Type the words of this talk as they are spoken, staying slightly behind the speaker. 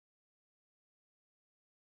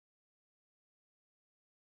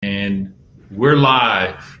We're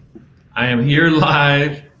live. I am here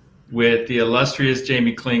live with the illustrious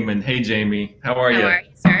Jamie Klingman. Hey, Jamie, how are How you? are you,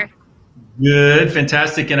 sir? Good,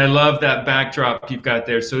 fantastic. And I love that backdrop you've got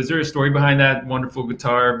there. So, is there a story behind that wonderful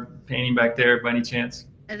guitar painting back there by any chance?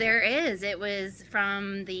 There is. It was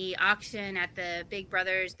from the auction at the Big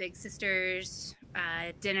Brothers Big Sisters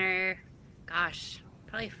dinner. Gosh,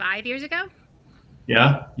 probably 5 years ago.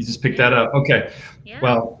 Yeah, you just picked Yeah, that up. Okay. yeah.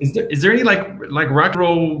 Well, is there any like rock and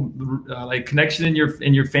roll like connection in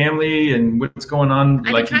your family and what's going on? I've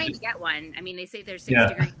been Like you trying to just get one. I mean, they say there's six yeah.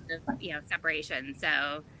 degrees of separation.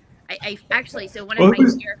 So, I actually so Well,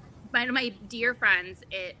 who's one of my dear friends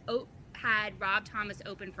had Rob Thomas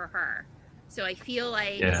open for her. So I feel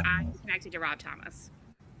like yeah. I'm connected to Rob Thomas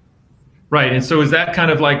Right. And so is that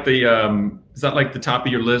kind of like the is that like the top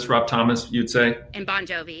of your list, Rob Thomas, you'd say? and Bon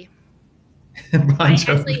Jovi. Bon I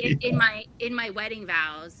actually Jovi. in my wedding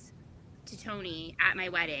vows to Tony at my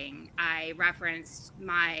wedding, I referenced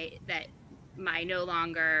my no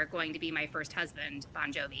longer going to be my first husband,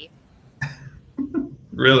 Bon Jovi.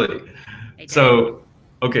 Really? I did. So,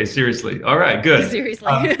 okay, seriously. All right, good.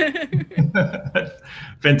 Seriously.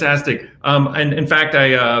 Fantastic. And in fact,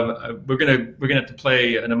 we're gonna have to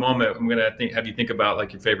play in a moment. I'm gonna have you think about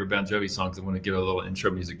like your favorite Bon Jovi songs. I want to give a little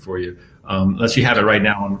intro music for you, unless you have it right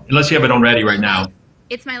now. Unless you have it on ready It's right my now. life.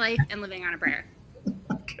 It's my life and living on a prayer.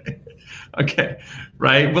 Okay. Okay.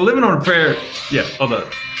 Right. Well, living on a prayer. Yeah. Hold on.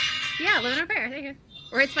 Yeah, living on a prayer. There you go.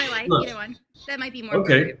 Or it's my life, Look. either one. That might be more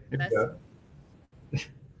Okay. appropriate Here for we this. go.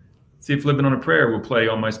 See if living on a prayer will play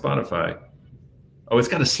on my Spotify. Oh, it's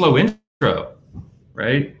got a slow intro,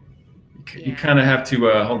 right? You Yeah. kind of have to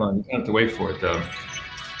hold on. You kind of have to wait for it though.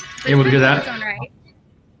 But You it's able to kind hear of its that? own right.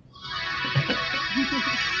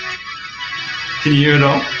 Can you hear it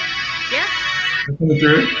all? Yeah. Coming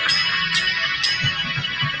through,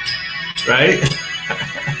 right?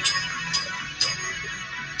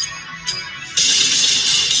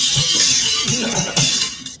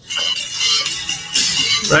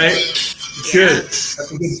 Right? Yeah. Good.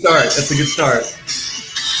 That's a good start. That's a good start.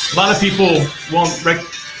 A lot of people won't.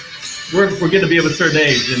 We're getting to be of a certain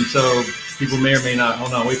age, and so people may or may not.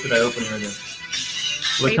 Hold on. Wait for that opening right there.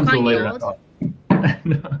 Well, Are it you comes a calling little me later than I old?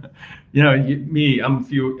 thought. You know, me, I'm a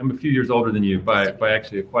few years older than you Just a by few.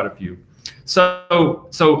 actually quite a few. So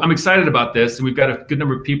I'm excited about this, and we've got a good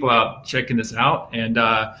number of people out checking this out.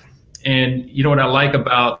 And you know what I like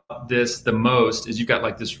about this the most is you've got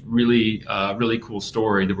like this really cool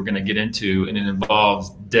story that we're going to get into, and it involves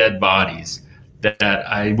dead bodies that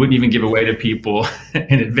I wouldn't even give away to people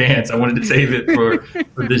in advance. I wanted to save it for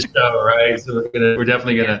this show, right? So we're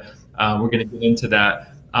definitely Yeah. we're gonna get into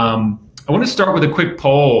that. I want to start with a quick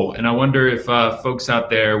poll, and I wonder if folks out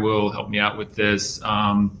there will help me out with this.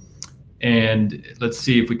 And let's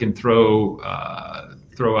see if we can throw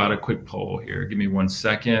out a quick poll here. Give me 1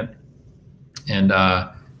 second. And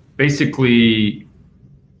basically,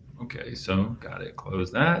 okay, so got it.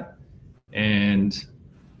 Close that. And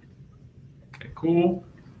okay, cool.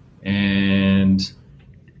 And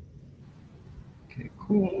okay,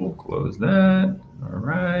 cool. Close that. All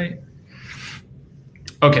right.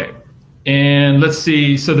 Okay. And let's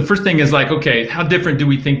see. So the first thing is like, okay, how different do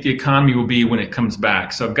we think the economy will be when it comes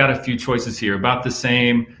back? So I've got a few choices here: about the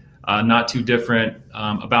same, not too different,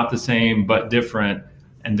 about the same but different,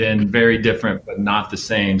 and then very different but not the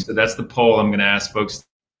same. So that's the poll I'm going to ask folks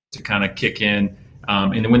to kind of kick in.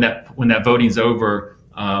 And then when that voting's over,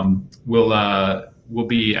 we'll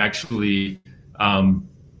be actually come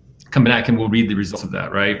back and we'll read the results of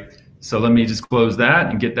that, right? So let me just close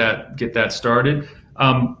that and get that started.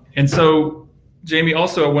 And so, Jamie,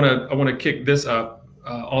 also I want to kick this up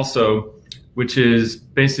also, which is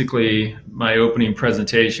basically my opening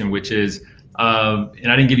presentation, which is,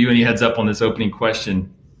 and I didn't give you any heads up on this opening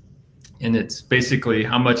question, and it's basically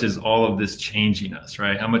how much is all of this changing us,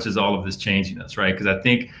 right? How much is all of this changing us, right? Because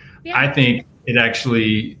Yeah. I think it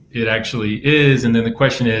actually is, and then the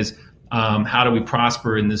question is, how do we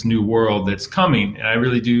prosper in this new world that's coming? And I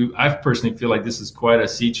really do. I personally feel like this is quite a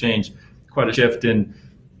sea change, quite a shift in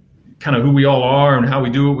kind of who we all are and how we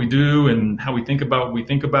do what we do and how we think about what we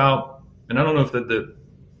think about. And I don't know if the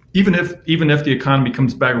even if the economy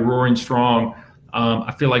comes back roaring strong,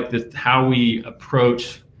 I feel like that how we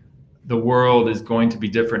approach the world is going to be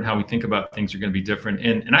different. How we think about things are going to be different,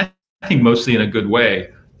 and I think mostly in a good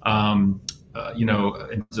way. In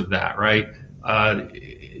terms of that, right?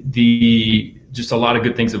 The just a lot of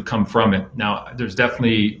good things have come from it. Now, there's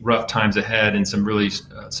definitely rough times ahead and some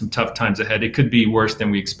tough times ahead. It could be worse than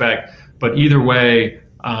we expect, but either way,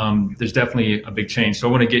 there's definitely a big change. So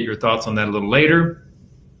I want to get your thoughts on that a little later,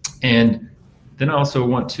 and then I also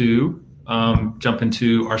want to jump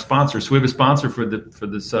into our sponsor. So we have a sponsor for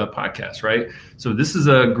this podcast, right? So this is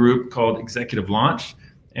a group called Executive Launch,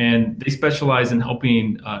 and they specialize in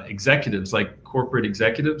helping executives, like corporate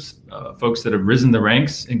executives, folks that have risen the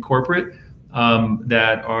ranks in corporate,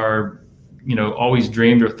 that are, always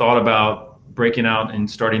dreamed or thought about breaking out and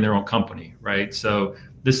starting their own company, right? So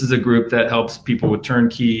this is a group that helps people with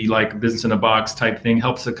turnkey, like business in a box type thing,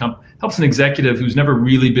 helps an executive who's never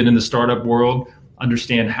really been in the startup world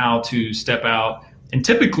understand how to step out and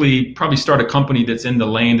typically probably start a company that's in the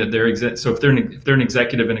lane that they're so if they're an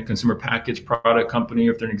executive in a consumer packaged product company,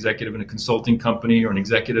 or if they're an executive in a consulting company, or an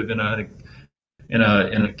executive in a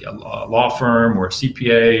law firm, or a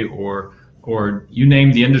CPA, or you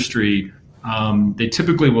name the industry, they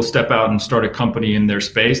typically will step out and start a company in their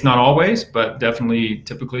space. Not always, but definitely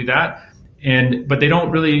typically that. But they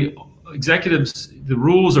don't really, executives, the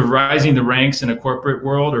rules of rising the ranks in a corporate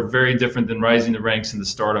world are very different than rising the ranks in the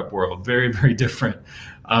startup world. Very, very different.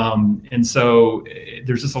 And so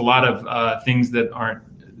there's just a lot of things that aren't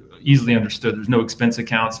easily understood. There's no expense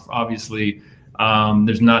accounts, obviously.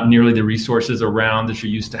 There's not nearly the resources around that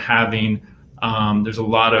you're used to having. There's a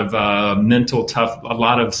lot of a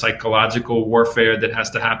lot of psychological warfare that has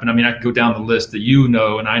to happen. I mean, I could go down the list that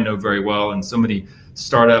and I know very well, and so many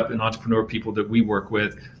startup and entrepreneur people that we work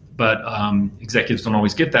with. But executives don't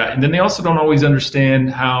always get that, and then they also don't always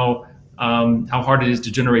understand how hard it is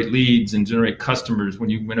to generate leads and generate customers.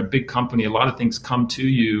 When you win a big company, a lot of things come to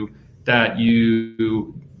you that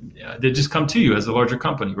they just come to you as a larger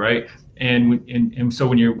company, right? And so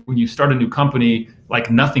when you start a new company,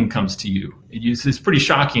 like nothing comes to you. It's pretty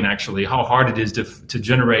shocking, actually, how hard it is to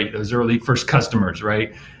generate those early first customers,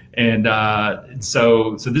 right? And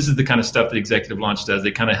so this is the kind of stuff that Executive Launch does.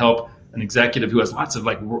 They kind of help an executive who has lots of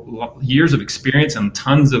years of experience and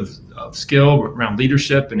tons of skill around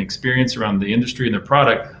leadership and experience around the industry and their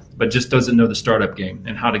product, but just doesn't know the startup game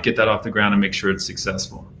and how to get that off the ground and make sure it's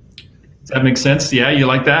successful. Does that make sense? Yeah, you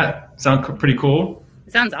like that? Sound pretty cool?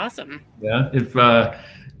 It sounds awesome. Yeah.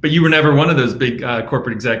 But you were never one of those big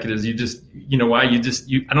corporate executives. Why?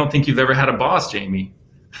 I don't think you've ever had a boss, Jamie.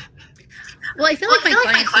 Well, I feel like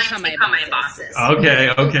my clients become my bosses.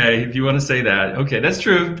 Okay. If you want to say that, okay, that's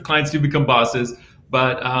true. Clients do become bosses,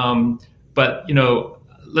 but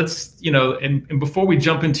let's and before we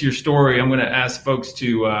jump into your story, I'm going to ask folks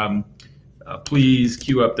to please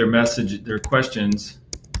queue up their questions.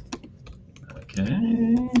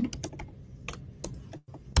 Okay.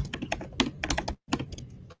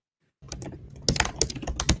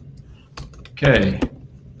 Okay.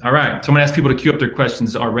 All right. So I'm going to ask people to queue up their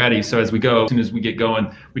questions already. So as we go, as soon as we get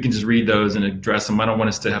going, we can just read those and address them. I don't want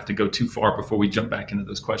us to have to go too far before we jump back into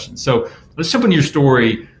those questions. So let's jump into your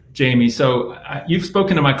story, Jamie. So you've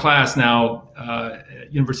spoken to my class now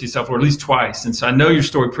at University of South Florida at least twice. And so I know your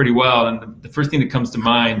story pretty well. And the first thing that comes to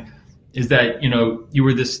mind is that, you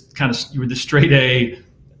were this straight A,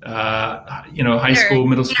 high school,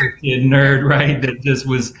 middle school kid nerd, right? That just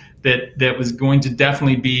was, that was going to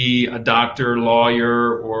definitely be a doctor,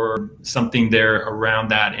 lawyer, or something there around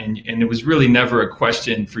that. And it was really never a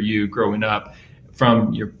question for you growing up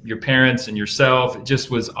from your parents and yourself. It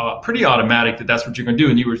just was pretty automatic that that's what you're going to do.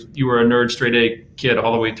 And you were a nerd, straight A kid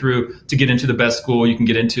all the way through to get into the best school you can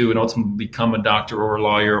get into and ultimately become a doctor or a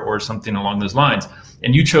lawyer or something along those lines.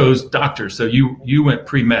 And you chose doctor. So you went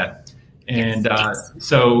pre-med. And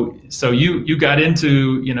so you got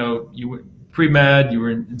into, you went pre-med, you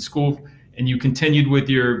were in school, and you continued with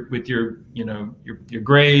your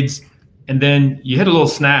grades, and then you hit a little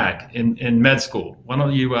snag in med school. Why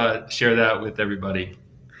don't you share that with everybody?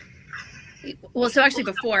 Well, so actually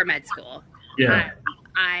before med school,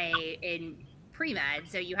 in pre-med,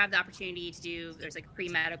 so you have the opportunity to do, there's like a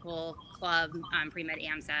pre-medical club, pre-med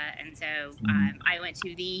AMSA, and so I went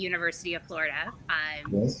to the University of Florida.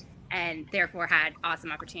 Yes. And therefore had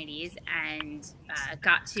awesome opportunities and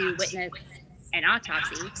got to witness an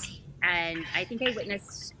autopsy. And I think I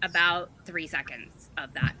witnessed about 3 seconds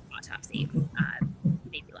of that autopsy,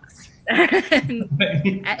 maybe less.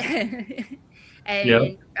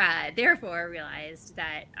 and therefore realized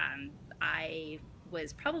that I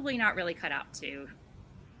was probably not really cut out to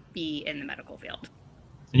be in the medical field.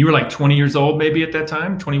 And you were like 20 years old maybe at that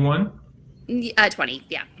time, 21? 20,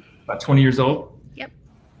 yeah. About 20 years old? Yep.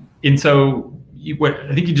 And so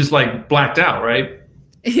I think you just like blacked out, right?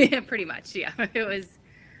 Yeah, pretty much. Yeah. It was,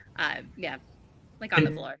 like on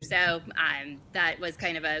the floor. So that was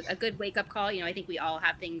kind of a good wake up call. I think we all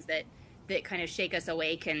have things that kind of shake us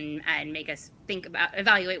awake and make us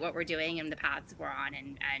evaluate what we're doing and the paths we're on.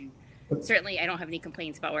 And certainly I don't have any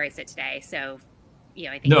complaints about where I sit today. So,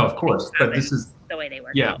 I think. No, of course. But this is the way they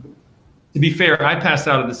work. Yeah. Out. To be fair, I passed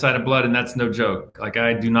out at the sight of blood, and that's no joke. Like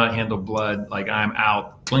I do not handle blood. Like I'm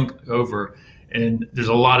out, clink over. And there's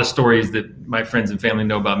a lot of stories that my friends and family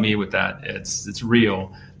know about me with that. It's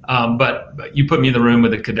real. But you put me in the room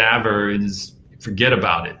with a cadaver, and forget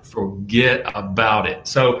about it. Forget about it.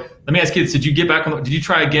 So let me ask you this: did you get back on? Did you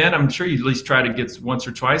try again? I'm sure you at least tried it gets once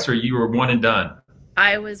or twice, or you were one and done.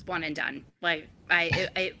 I was one and done. Like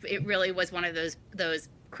it really was one of those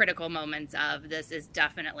critical moments of this is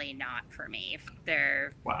definitely not for me.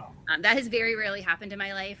 There, Wow. that has very rarely happened in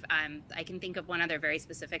my life. I can think of one other very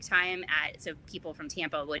specific time. So people from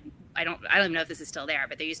Tampa would I don't even know if this is still there,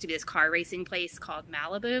 but there used to be this car racing place called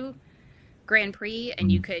Malibu Grand Prix, and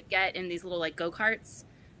you could get in these little like go-karts,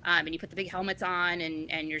 and you put the big helmets on,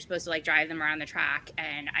 and you're supposed to like drive them around the track.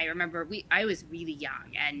 And I remember I was really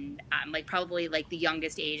young, and like probably like the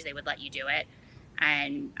youngest age they would let you do it.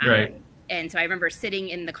 And Right. and so I remember sitting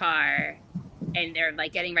in the car, and they're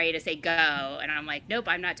like getting ready to say go, and I'm like, nope,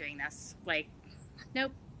 I'm not doing this. Like,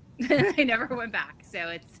 nope. I never went back. So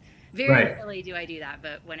it's very Right. rarely do I do that,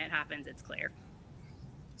 but when it happens, it's clear.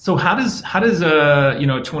 So how does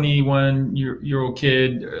a 21 year old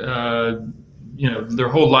kid, their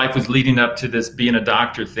whole life was leading up to this being a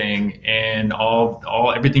doctor thing, and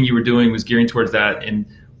all everything you were doing was gearing towards that. And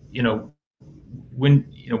you know when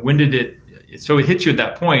did it? So it hit you at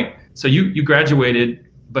that point. So you graduated,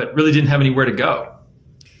 but really didn't have anywhere to go,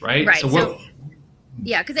 right? Right. So what? So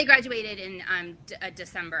yeah, because I graduated in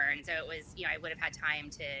December, and so it was I would have had time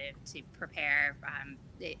to prepare.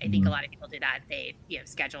 I think a lot of people do that. They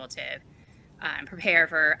schedule to prepare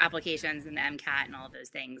for applications and the MCAT and all of those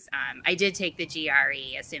things. I did take the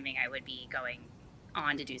GRE, assuming I would be going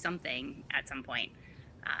on to do something at some point.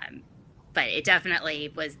 But it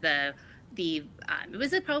definitely was it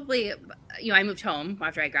was probably I moved home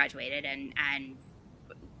after I graduated, and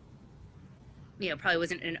probably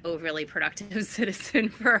wasn't an overly productive citizen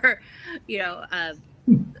for a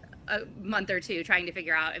month or two trying to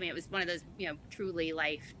figure out. I mean, it was one of those truly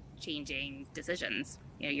life changing decisions.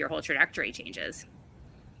 Your whole trajectory changes.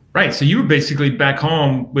 Right. So you were basically back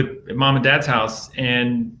home with mom and dad's house,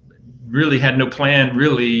 and really had no plan.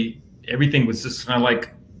 Really, everything was just kind of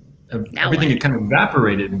like Now everything what? had kind of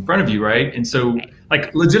evaporated in front of you, right? And so, Right.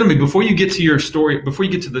 like, legitimately, before you get to your story, before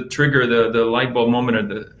you get to the trigger, the light bulb moment,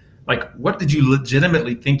 or what did you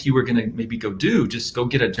legitimately think you were going to maybe go do? Just go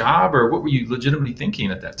get a job, or what were you legitimately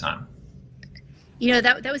thinking at that time?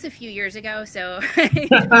 That was a few years ago, so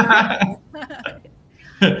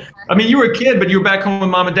I mean, you were a kid, but you were back home with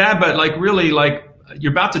mom and dad. But like, really, like,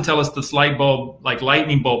 you're about to tell us this light bulb, like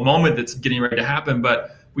lightning bolt moment that's getting ready to happen.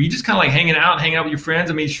 But were you just kind of like hanging out with your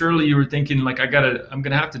friends? I mean, surely you were thinking like, I'm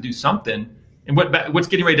gonna have to do something. And what's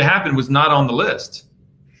getting ready to happen was not on the list.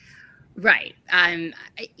 right. I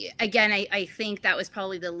think that was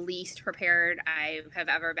probably the least prepared I have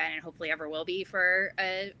ever been, and hopefully ever will be for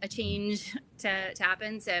a change to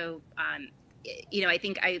happen. So, I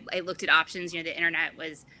think I looked at options. The internet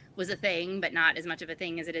was a thing, but not as much of a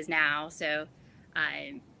thing as it is now. So,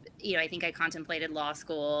 I think I contemplated law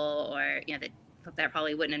school, or that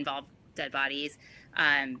probably wouldn't involve dead bodies.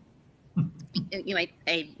 Um,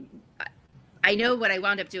 I know what I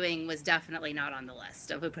wound up doing was definitely not on the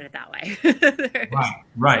list. If we put it that way. Right.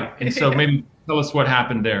 Right. And so maybe tell us what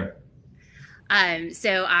happened there.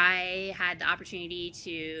 So I had the opportunity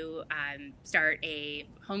to start a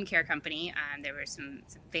home care company. There were some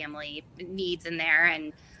family needs in there,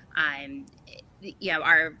 and I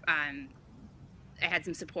had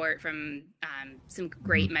some support from some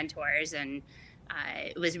great mentors, and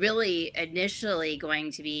it was really initially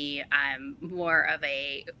going to be more of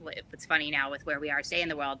what's funny now with where we are today in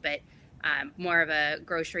the world, but more of a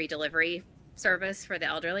grocery delivery service for the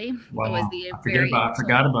elderly. Was Wow. the I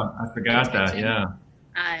forgot that.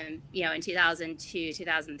 intention. Yeah. In 2002,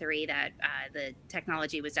 2003, that the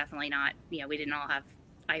technology was definitely not, we didn't all have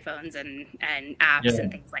iPhones and apps Yeah.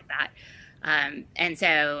 and things like that. And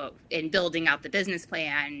so in building out the business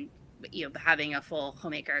plan, having a full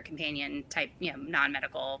homemaker companion type,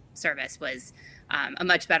 non-medical service was a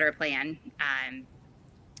much better plan. And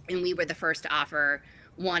we were the first to offer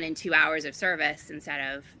 1 and 2 hours of service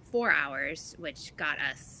instead of 4 hours, which got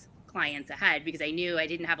us clients ahead, because I knew I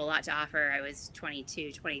didn't have a lot to offer. I was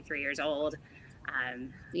 22, 23 years old.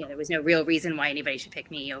 There was no real reason why anybody should pick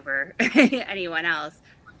me over anyone else.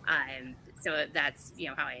 So that's,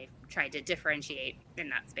 how I tried to differentiate in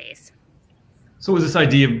that space. So it was this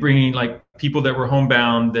idea of bringing like people that were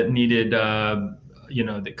homebound that needed,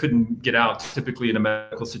 that couldn't get out typically in a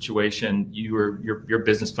medical situation. Your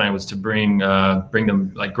business plan was to bring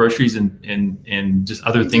them like groceries and just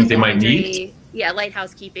other things they might need. yeah, light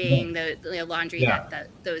housekeeping, the laundry, Yeah.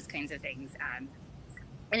 those kinds of things. And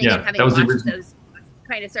again, Yeah. That having was the watched original. those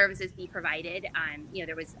kind of services be provided, I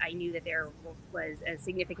knew that there was a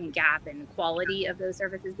significant gap in quality of those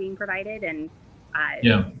services being provided, and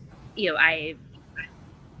Yeah. I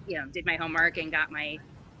did my homework and got my,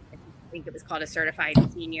 I think it was called a certified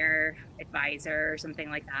senior advisor or something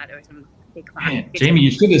like that. There was some big class. Man, Jamie,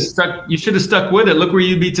 you should have stuck with it. Look where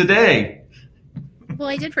you'd be today. Well,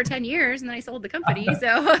 I did for 10 years and then I sold the company. So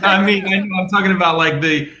I mean, I'm talking about like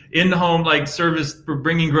the in-home like service for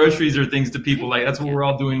bringing groceries or things to people. Like that's what yeah, we're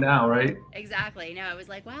all doing now, right? exactly. No, it was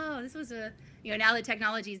like, wow, this was now that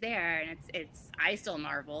technology's there, and I still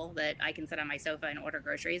marvel that I can sit on my sofa and order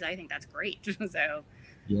groceries. I think that's great. So,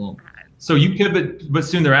 Yeah. So you pivot, but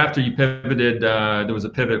soon thereafter you pivoted. There was a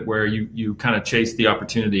pivot where you kind of chased the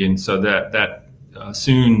opportunity, and so that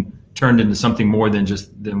soon turned into something more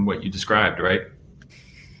than what you described, right?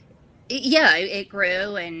 yeah, it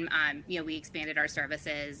grew, and we expanded our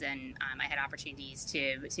services, and I had opportunities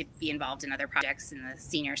to be involved in other projects in the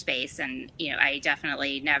senior space, and I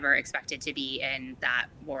definitely never expected to be in that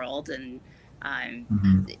world, and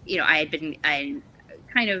Mm-hmm. I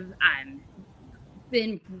kind of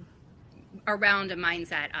been around a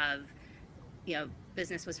mindset of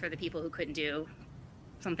business was for the people who couldn't do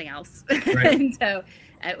something else, Right. and so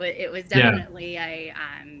it was Yeah. definitely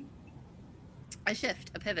a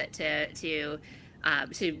shift, a pivot to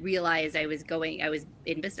realize I was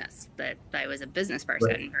in business, that I was a business Right.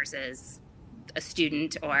 person versus a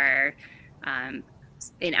student or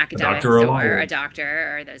in A doctor or academics a or lawyer. a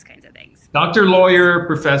doctor or those kinds of things. Doctor, lawyer,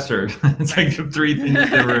 professor. It's Right. like the three things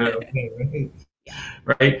that were okay, right? Yeah.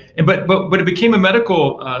 Right. And but it became a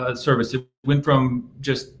medical service. It went from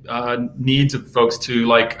just needs of folks to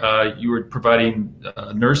like you were providing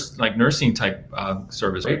nursing type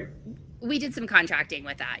service, right? We did some contracting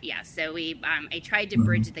with that, yes. So I tried to Mhm.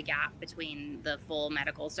 bridge the gap between the full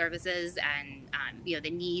medical services and the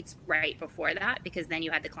needs right before that, because then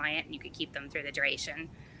you had the client and you could keep them through the duration.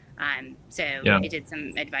 So Yeah. I did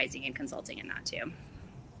some advising and consulting in that too.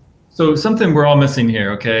 So something we're all missing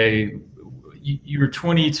here. Okay, you were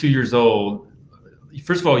 22 years old.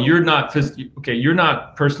 First of all, you're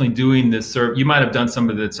not personally doing this service. You might have done some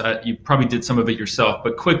of this. You probably did some of it yourself,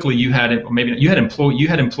 but quickly you had it. Maybe you had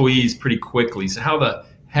employees pretty quickly. So how the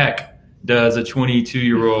heck does a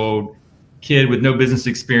 22-year-old kid with no business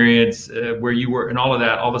experience, where you were, and all of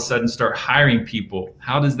that, all of a sudden start hiring people?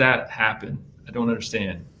 How does that happen? I don't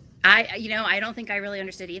understand. I don't think I really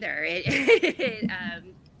understood either.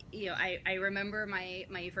 I remember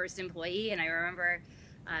my first employee, and I remember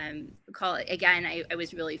call it again. I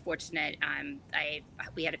was really fortunate.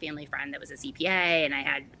 We had a family friend that was a CPA, and I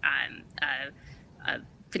had a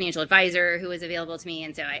financial advisor who was available to me,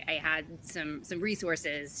 and so I had some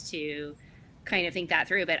resources to kind of think that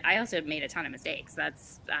through. But I also made a ton of mistakes.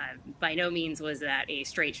 That's by no means was that a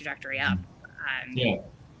straight trajectory up. Um, Yeah.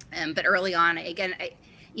 but early on, again, I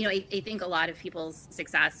think a lot of people's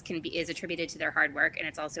success is attributed to their hard work, and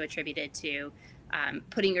it's also attributed to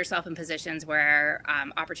putting yourself in positions where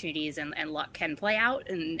opportunities and luck can play out.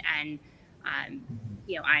 And um,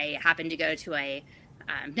 I happened to go to a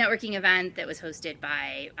networking event that was hosted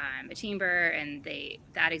by a chamber, and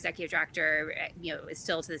that executive director, is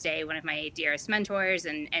still to this day one of my dearest mentors.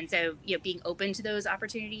 And so being open to those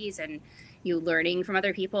opportunities and learning from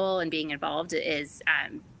other people and being involved is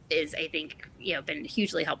I think been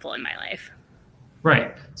hugely helpful in my life.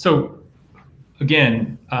 Right. So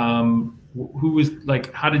again, who was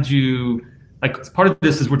like, how did you, like, part of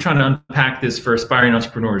this is we're trying to unpack this for aspiring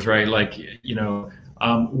entrepreneurs, right? Like,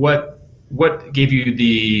 what gave you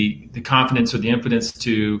the confidence or the impotence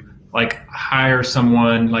to like hire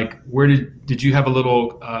someone? Like, where did you have a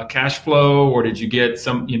little cash flow, or did you get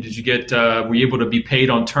were you able to be paid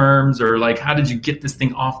on terms, or like, how did you get this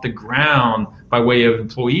thing off the ground by way of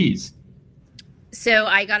employees? So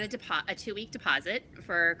I got a 2-week deposit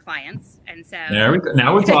for clients, and so There we go.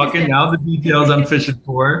 Now we're talking. Now the details I'm fishing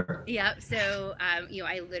for. yeah. So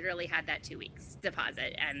I literally had that 2 weeks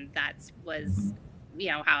deposit, and that was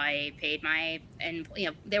how I paid and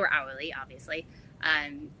they were hourly, obviously,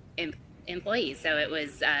 um, em- employees. So it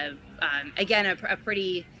was again a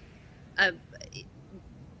pretty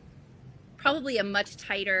probably a much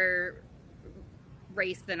tighter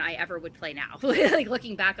race than I ever would play now. Like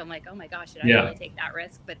looking back, I'm like, oh my gosh, did I Yeah. really take that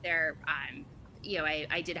risk? But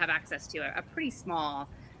I did have access to a pretty small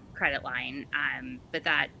credit line, but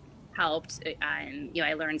that helped.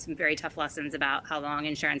 I learned some very tough lessons about how long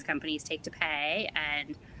insurance companies take to pay,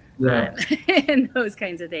 and Yeah. and those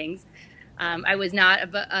kinds of things. I was not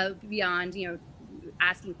beyond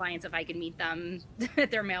asking clients if I could meet them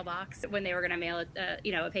at their mailbox when they were going to mail a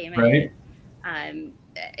payment. Right. And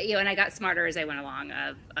I got smarter as I went along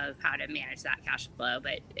of how to manage that cash flow.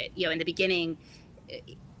 But in the beginning,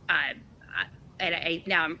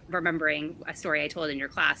 now I'm remembering a story I told in your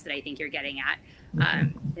class that I think you're getting at,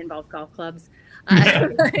 involves golf clubs. I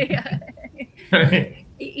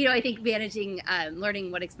think managing,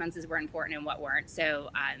 learning what expenses were important and what weren't. So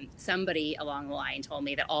somebody along the line told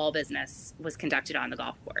me that all business was conducted on the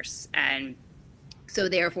golf course. And so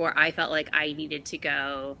therefore I felt like I needed to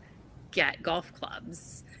go get golf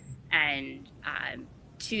clubs. And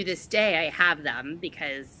to this day, I have them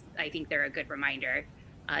because I think they're a good reminder.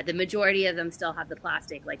 The majority of them still have the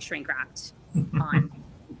plastic like shrink wrapped on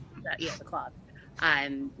the club.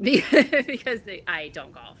 Because I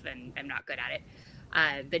don't golf and I'm not good at it.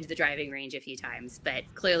 I've been to the driving range a few times, but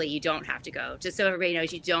clearly you don't have to go. Just so everybody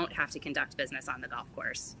knows, you don't have to conduct business on the golf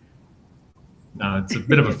course. No, it's a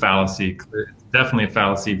bit of a fallacy. It's definitely a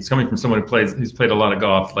fallacy. It's coming from someone who's played a lot of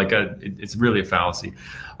golf. It's really a fallacy.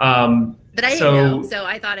 But I didn't know, so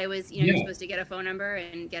I thought it was you're supposed to get a phone number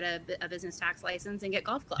and get a business tax license and get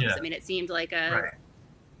golf clubs. Yeah. I mean, it seemed like it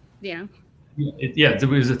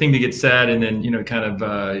was a thing to get said, and then kind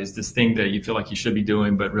of is this thing that you feel like you should be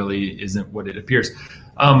doing, but really isn't what it appears.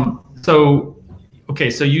 So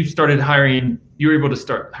you started hiring. You were able to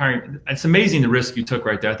start hiring. It's amazing the risk you took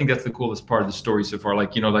right there. I think that's the coolest part of the story so far.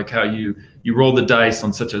 Like how you rolled the dice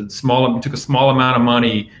on such you took a small amount of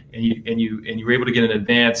money and you were able to get an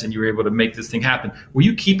advance and you were able to make this thing happen. Were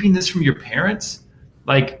you keeping this from your parents?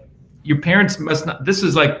 Like your parents must not. This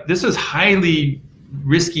is highly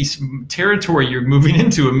risky territory you're moving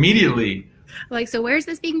into immediately. Like, so where's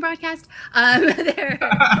this being broadcast?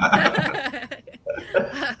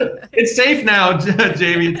 It's safe now,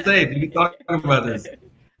 Jamie. It's safe. You can talk about this.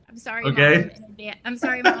 I'm sorry, okay? Mom,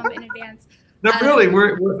 in advance. No, really.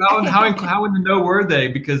 How in the know were they?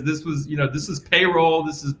 Because this was, this is payroll,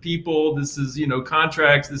 this is people, this is,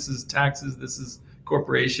 contracts, this is taxes, this is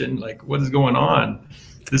corporation. Like, what is going on?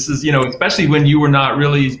 This is, especially when you were not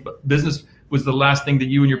really business was the last thing that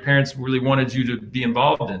you and your parents really wanted you to be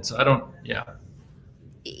involved in. So So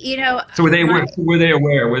were they aware?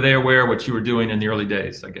 Were they aware of what you were doing in the early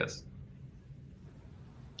days, I guess?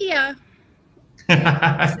 Yeah.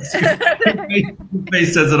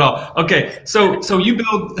 Face says it all. Okay, so you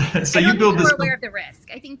build this. They were aware of the risk.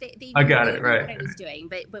 I think they I got it right. What I was doing,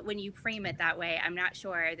 but when you frame it that way, I'm not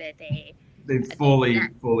sure that they fully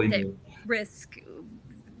knew. Risk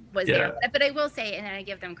was there. But I will say, and I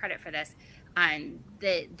give them credit for this,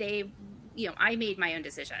 that they. I made my own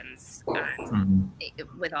decisions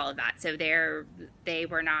with all of that. So they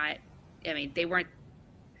were not. I mean, they weren't.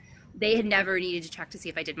 They had never needed to check to see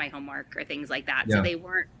if I did my homework or things like that. Yeah. So they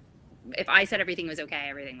weren't. If I said everything was okay,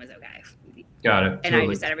 everything was okay. Got it. And totally. I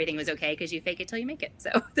just said everything was okay because you fake it till you make it. So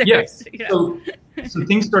yes. So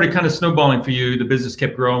things started kind of snowballing for you. The business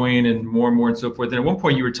kept growing and more and so forth. And at one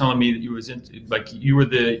point, you were telling me that you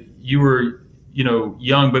were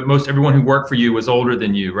young, but most everyone who worked for you was older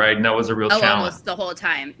than you, right? And that was a real challenge. Almost the whole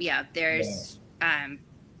time. Yeah. It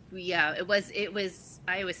was.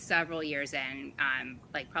 I was several years in,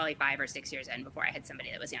 probably 5 or 6 years in before I had somebody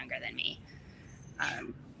that was younger than me.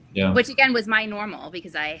 Which again was my normal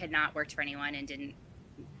because I had not worked for anyone and didn't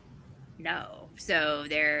know. So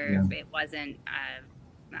it wasn't.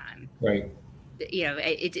 Right.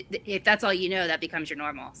 If that's all you know, that becomes your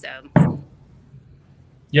normal. So.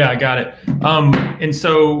 Yeah, I got it. And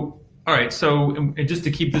so, all right. So, and just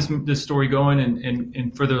to keep this story going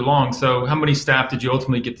and further along. So, how many staff did you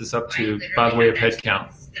ultimately get this up to by the way of head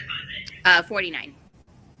count? 49.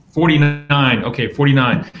 49. Okay,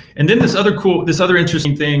 49. And then this other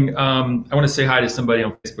interesting thing. I want to say hi to somebody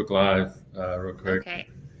on Facebook Live real quick. Okay.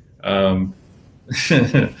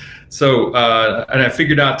 So, and I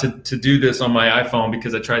figured out to do this on my iPhone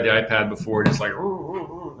because I tried the iPad before and it's like,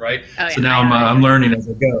 right? Oh, yeah, so now I'm learning as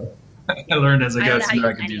I go. I learned as I go, so now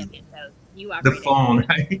I can do the phone,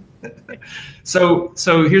 right? So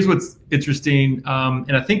here's what's interesting,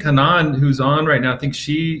 and I think Hanan, who's on right now, I think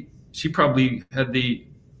she probably had the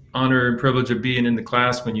honor and privilege of being in the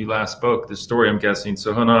class when you last spoke. This story, I'm guessing.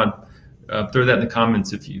 So Hanan, throw that in the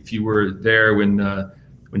comments if you were there when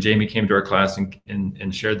Jamie came to our class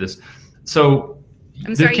and shared this. So.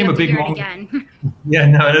 I'm sorry, you have to hear it again. Yeah,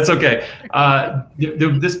 no, that's okay.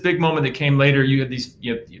 This big moment that came later, you had these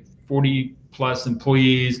 40 plus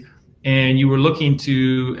employees and you were looking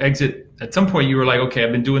to exit. At some point you were like, okay,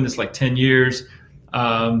 I've been doing this like 10 years.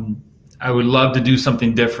 I would love to do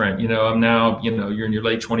something different. I'm now, you're in your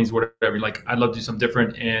late 20s, whatever. Like, I'd love to do something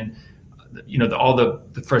different. And all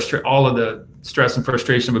of the stress and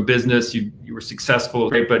frustration of a business. You were successful,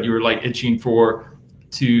 great, but you were like itching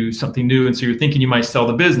to something new, and so you're thinking you might sell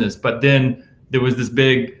the business. But then there was this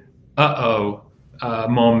big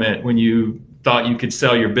moment when you thought you could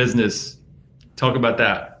sell your business. Talk about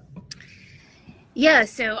that. Yeah,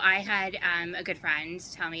 so I had a good friend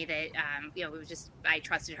tell me that I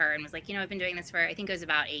trusted her and was like, I've been doing this for, I think it was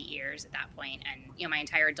about 8 years at that point, and my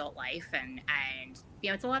entire adult life, and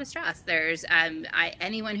it's a lot of stress. There's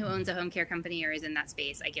anyone who owns a home care company or is in that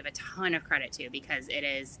space, I give a ton of credit to, because it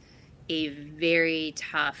is a very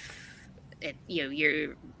tough.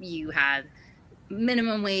 You have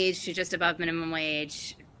minimum wage to just above minimum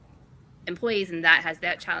wage employees, and that has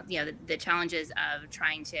the challenges of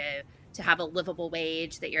trying to have a livable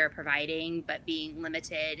wage that you're providing, but being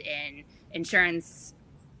limited in insurance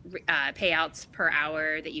payouts per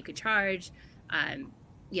hour that you could charge.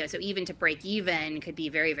 So even to break even could be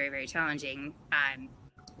very, very, very challenging.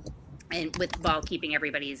 And while keeping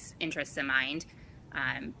everybody's interests in mind.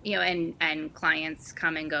 And clients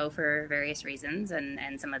come and go for various reasons,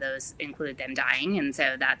 and some of those include them dying. And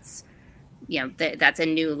so that's a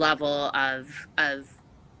new level of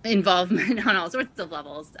involvement on all sorts of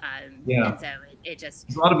levels. And so it just,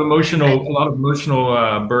 there's a lot of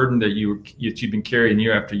emotional burden that you've been carrying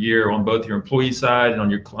year after year on both your employee side and on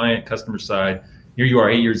your customer side. Here you are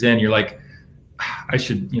 8 years in, you're like, I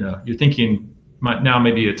should, you're thinking now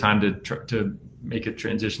maybe a time to make a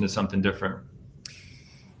transition to something different.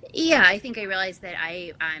 Yeah, I think I realized that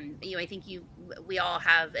I think we all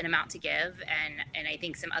have an amount to give, and I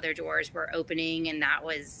think some other doors were opening, and that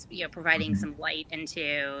was, providing some light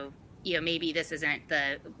into, maybe this isn't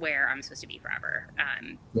where I'm supposed to be forever.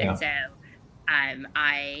 And so,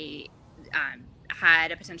 I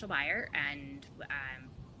had a potential buyer, and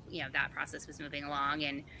that process was moving along,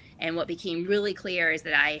 and what became really clear is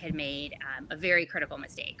that I had made a very critical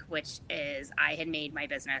mistake, which is I had made my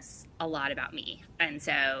business a lot about me. And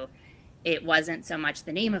so it wasn't so much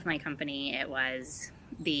the name of my company, it was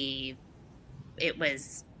because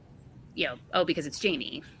it's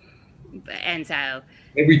Jamie. And so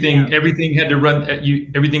everything had to run at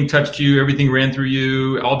you, everything touched you, everything ran through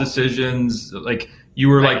you, all decisions, like you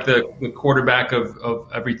were like the quarterback of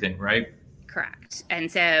everything, right? Correct.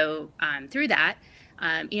 And so through that,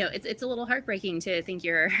 it's a little heartbreaking to think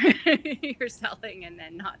you're selling and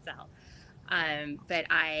then not sell. But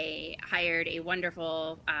I hired a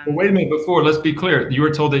wonderful. Well, wait a minute. Let's be clear. You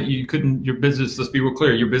were told that you couldn't. Your business. Let's be real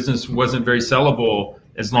clear. Your business wasn't very sellable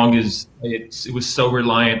as long as it was so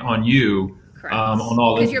reliant on you. Correct. On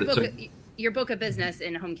all because your book of business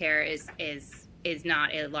in home care is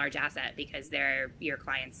not a large asset, because your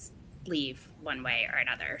clients leave one way or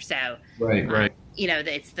another. So right.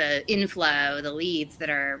 It's the inflow, the leads that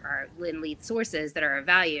are lead sources that are of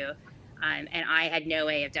value. And I had no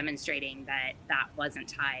way of demonstrating that wasn't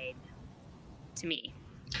tied to me.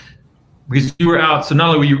 Because you were out, so not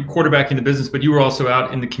only were you quarterbacking the business, but you were also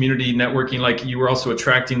out in the community networking. Like you were also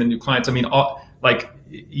attracting the new clients. I mean,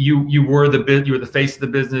 you were the face of the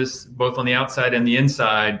business, both on the outside and the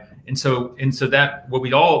inside. And so that what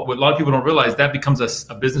a lot of people don't realize, that becomes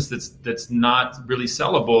a business that's not really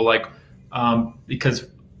sellable, because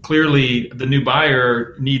clearly the new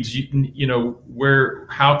buyer needs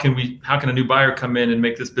how can a new buyer come in and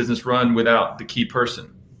make this business run without the key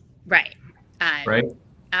person? Right. Right.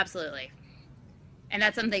 Absolutely. And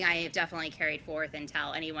that's something I have definitely carried forth and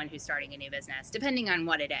tell anyone who's starting a new business, depending on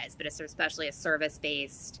what it is, but it's especially a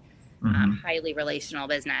service-based, highly relational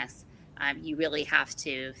business. You really have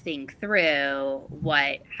to think through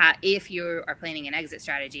if you are planning an exit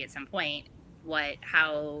strategy at some point,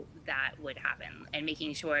 how that would happen, and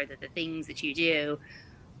making sure that the things that you do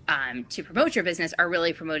to promote your business are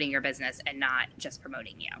really promoting your business and not just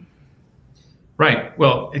promoting you. Right.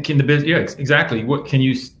 Well, can the business? Yeah, exactly. What can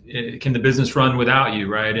the business run without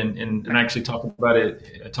you? Right. And actually talk about it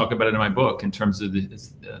in my book in terms of the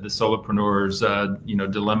solopreneur's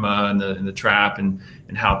dilemma and the trap, and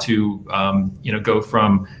how to go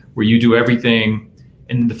from where you do everything,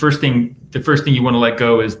 and the first thing you want to let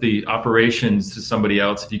go is the operations to somebody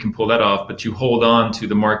else, if you can pull that off, but you hold on to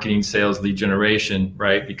the marketing, sales, lead generation,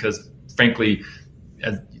 right? Because frankly,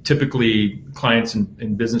 typically clients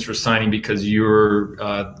in business are signing because you're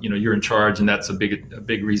in charge, and that's a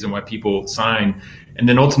big reason why people sign. And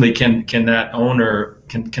then ultimately, can that owner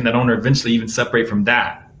eventually even separate from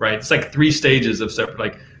that, right? It's like 3 stages of separate.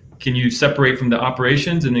 Like, can you separate from the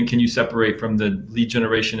operations, and then can you separate from the lead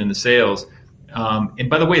generation and the sales? And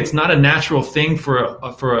by the way, it's not a natural thing for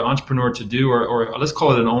an entrepreneur to do, or let's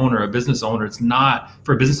call it a business owner. It's not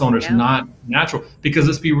for a business owner. It's not natural, because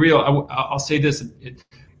let's be real. I'll say this: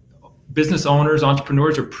 business owners,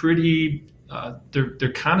 entrepreneurs are pretty,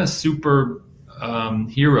 they're kind of super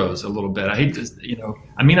heroes a little bit. I hate to,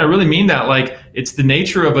 I mean, I really mean that. Like, it's the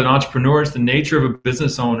nature of an entrepreneur, it's the nature of a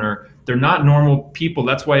business owner. They're not normal people.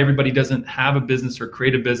 That's why everybody doesn't have a business or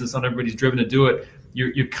create a business. Not everybody's driven to do it.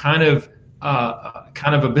 You're kind of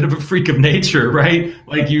a bit of a freak of nature, right?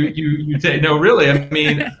 Like you say, no, really. I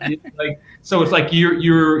mean, like, so it's like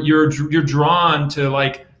you're drawn to,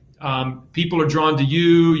 like, people are drawn to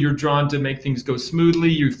you. You're drawn to make things go smoothly.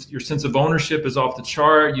 Your sense of ownership is off the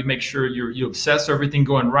chart. You make sure you obsess everything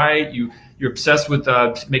going right. You're obsessed with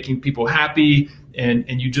making people happy,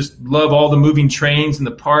 and you just love all the moving trains and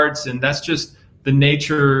the parts. And that's just the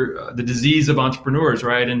nature, the disease of entrepreneurs,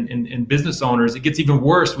 right? And business owners. It gets even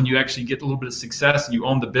worse when you actually get a little bit of success and you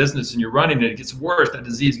own the business and you're running it. It gets worse. That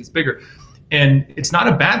disease gets bigger. And it's not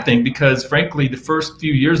a bad thing, because frankly, the first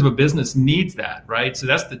few years of a business needs that, right? So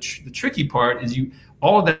that's the tricky part, is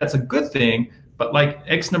all of that's a good thing, but like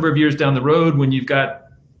X number of years down the road, when you've got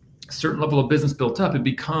a certain level of business built up, it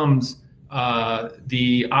becomes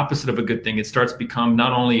the opposite of a good thing. It starts to become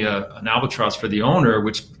not only an albatross for the owner,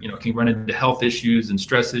 which can run into health issues and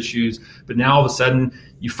stress issues, but now all of a sudden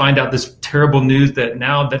you find out this terrible news that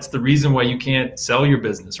now that's the reason why you can't sell your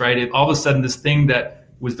business, right? All of a sudden, this thing that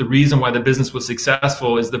was the reason why the business was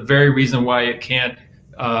successful is the very reason why it can't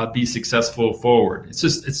be successful forward. It's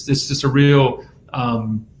just a real,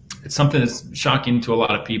 it's something that's shocking to a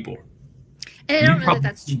lot of people. And I don't know that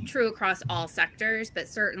that's true across all sectors, but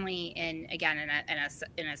certainly in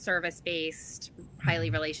a service-based,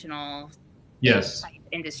 highly relational yes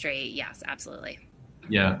industry, yes, absolutely.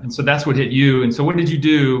 Yeah, and so that's what hit you. And so what did you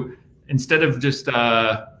do instead of just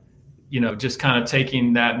just kind of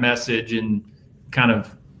taking that message and kind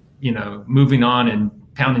of moving on and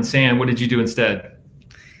pounding sand? What did you do instead?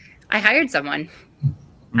 I hired someone.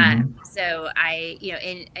 Mm-hmm. So I,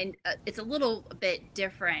 and it's a little bit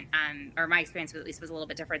different, or my experience at least was a little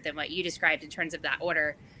bit different than what you described in terms of that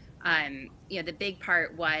order. The big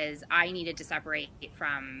part was I needed to separate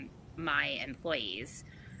from my employees,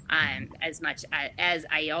 as much as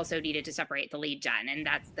I also needed to separate the lead gen, and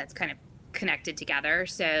that's kind of connected together.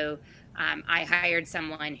 So I hired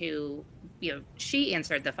someone who, she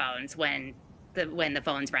answered the phones when the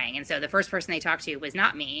phones rang, and so the first person they talked to was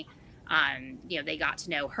not me. They got to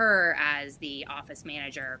know her as the office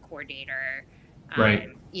manager, coordinator, right.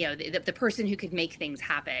 The person who could make things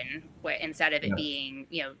happen, instead of it being,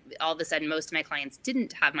 all of a sudden most of my clients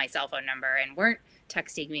didn't have my cell phone number and weren't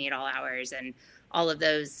texting me at all hours, and all of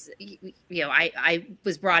those, I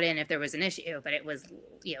was brought in if there was an issue, but it was,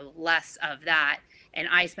 less of that. And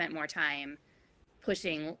I spent more time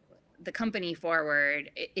pushing the company forward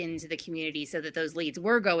into the community so that those leads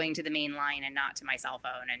were going to the main line and not to my cell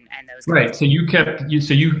phone and those. Right. So you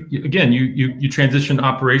transitioned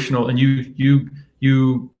operational, and you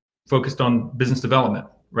focused on business development,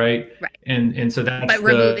 right? Right. And so that's but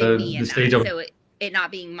removing me in stage that. So it not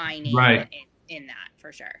being my name right. in that,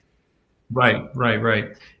 for sure. Right.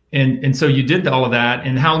 And so you did all of that.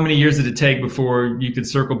 And how many years did it take before you could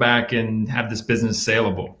circle back and have this business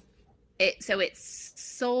saleable? It's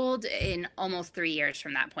sold in almost 3 years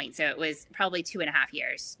from that point. So it was probably 2.5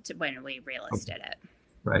 years to when we relisted it.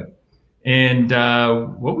 Right. And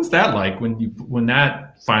what was that like when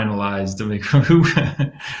that finalized? I mean,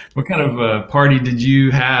 what kind of a party did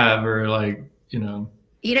you have, or like, you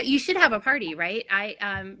should have a party, right?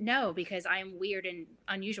 No, because I'm weird and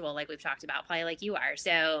unusual, like we've talked about, probably like you are.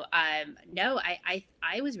 So no, I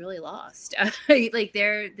was really lost. Like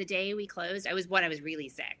the day we closed, I was really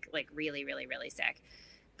sick, like really, really, really sick.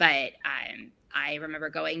 But I remember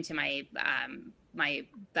going to my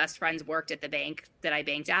best friends worked at the bank that I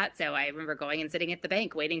banked at. So I remember going and sitting at the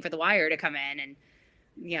bank waiting for the wire to come in, and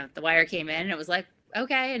the wire came in and it was like,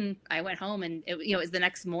 okay. And I went home, and it was the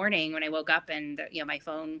next morning when I woke up, and my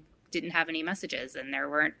phone didn't have any messages, and there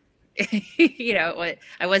weren't,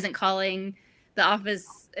 I wasn't calling the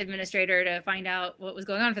office administrator to find out what was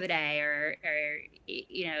going on for the day, or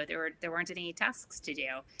there weren't any tasks to do.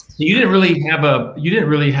 So you didn't really have a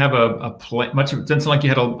plan. Much. It doesn't sound like you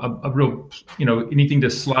had a real, anything to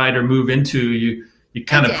slide or move into. You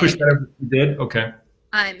kind of pushed that. You did? Okay.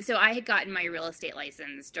 So I had gotten my real estate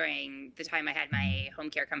license during the time I had my home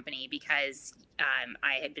care company, because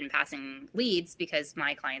I had been passing leads because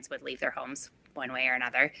my clients would leave their homes one way or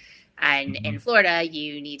another. And in Florida,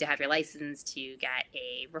 you need to have your license to get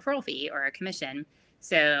a referral fee or a commission.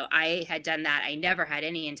 So I had done that. I never had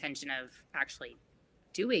any intention of actually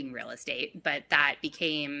doing real estate, but that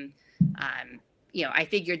became, I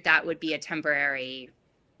figured that would be a temporary,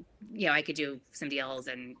 I could do some deals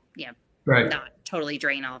and, right. not totally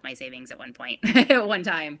drain all of my savings at one point, at one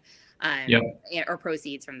time. Yep. or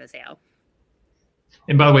proceeds from the sale.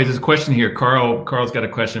 And by the way, there's a question here. Carl's got a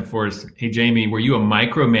question for us. Hey, Jamie, were you a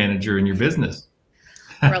micromanager in your business?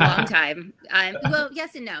 For a long time. Well,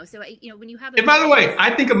 yes and no. So, when you have and by the way,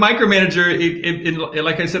 I think a micromanager,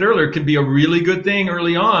 like I said earlier, can be a really good thing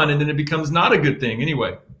early on, and then it becomes not a good thing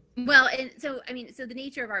anyway. Well, and so, so the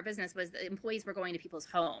nature of our business was the employees were going to people's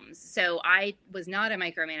homes. So I was not a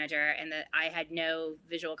micromanager, and that I had no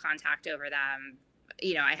visual contact over them.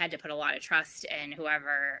 I had to put a lot of trust in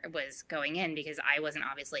whoever was going in, because I wasn't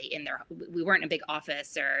obviously in there. We weren't in a big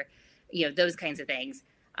office or, those kinds of things.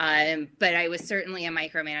 But I was certainly a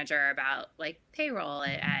micromanager about like payroll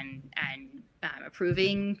and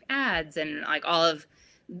approving ads and like all of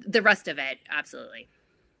the rest of it. Absolutely.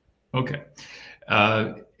 Okay.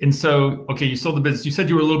 And so, okay, you sold the business. You said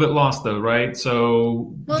you were a little bit lost though, right?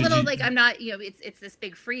 So, I'm not, it's this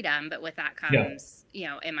big freedom, but with that comes,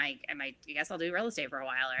 I guess I'll do real estate for a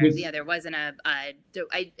while, or, there wasn't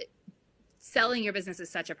selling your business is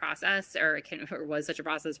such a process, or was such a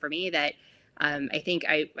process for me that, I think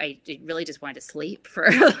I really just wanted to sleep for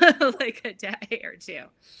like a day or two.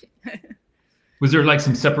 Was there like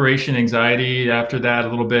some separation anxiety after that a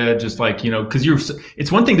little bit? Just like, because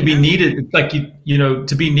it's one thing to be needed. It's like,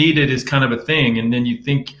 to be needed is kind of a thing. And then you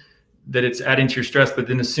think that it's adding to your stress, but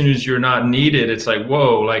then as soon as you're not needed, it's like,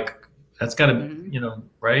 whoa, like that's gotta,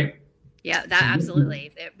 right? Yeah, that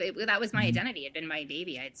absolutely. That was my identity. It had been my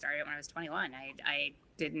baby. I had started when I was 21. I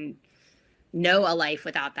didn't know a life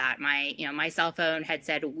without that. My cell phone had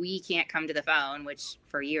said, we can't come to the phone, which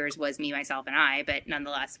for years was me, myself, and I, but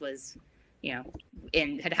nonetheless was,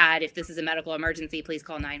 and had, if this is a medical emergency, please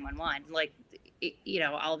call 911. Like,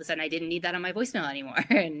 all of a sudden I didn't need that on my voicemail anymore.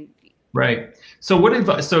 And right.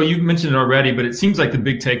 So so you mentioned it already, but it seems like the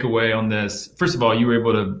big takeaway on this, first of all, you were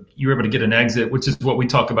able to get an exit, which is what we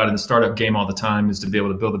talk about in the startup game all the time, is to be able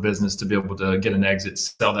to build a business, to be able to get an exit,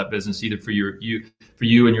 sell that business either for you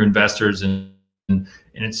and your investors. And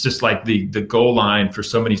it's just like the goal line for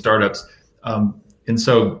so many startups. And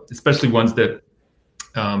so especially ones that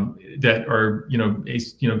are,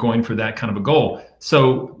 going for that kind of a goal.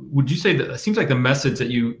 So would you say that it seems like the message that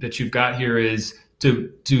you've got here is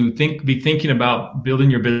to be thinking about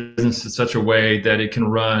building your business in such a way that it can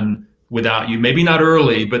run without you, maybe not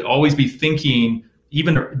early, but always be thinking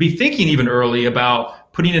even early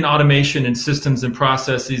about putting in automation and systems and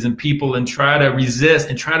processes and people, and try to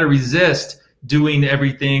resist doing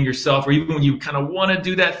everything yourself, or even when you kind of want to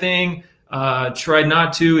do that thing, try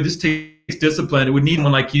not to. It just takes discipline. It would need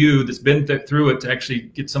someone like you that's been through it to actually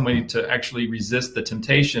get somebody to actually resist the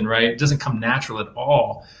temptation, right? It doesn't come natural at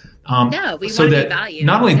all. No, we want to be valued.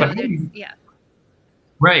 Not only, so but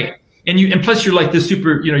right. And plus you're like this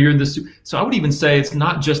super, you're in this. So I would even say it's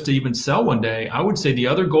not just to even sell one day. I would say the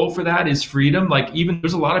other goal for that is freedom. Like, even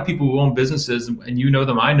there's a lot of people who own businesses, and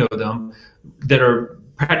them, I know them, that are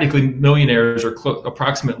practically millionaires, or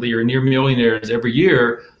approximately, or near millionaires every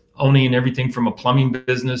year, owning everything from a plumbing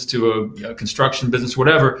business to a construction business,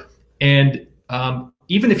 whatever. And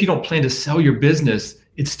even if you don't plan to sell your business,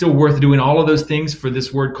 it's still worth doing all of those things for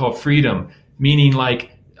this word called freedom, meaning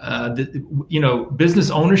like, business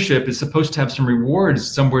ownership is supposed to have some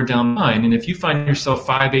rewards somewhere down the line. And if you find yourself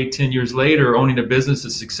 5, 8, 10 years later owning a business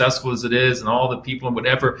as successful as it is, and all the people and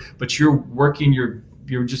whatever, but you're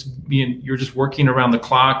just working around the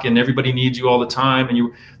clock, and everybody needs you all the time,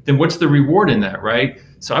 and then what's the reward in that, right?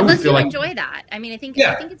 So I would feel like enjoy that. I mean, I think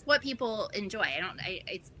it's what people enjoy. I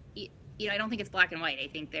don't think it's black and white. I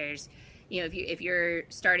think there's, if you're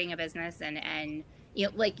starting a business and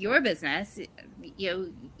like your business,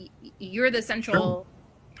 you're the central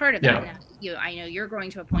part of that. Yeah. I know you're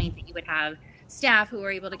growing to a point that you would have staff who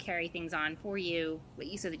are able to carry things on for you,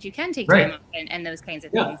 so that you can take time off and those kinds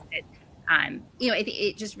of things.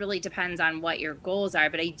 It just really depends on what your goals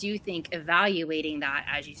are. But I do think evaluating that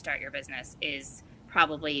as you start your business is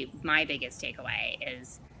probably my biggest takeaway,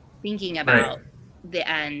 is thinking about the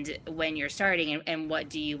end when you're starting, and what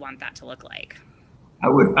do you want that to look like. I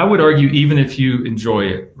would argue, even if you enjoy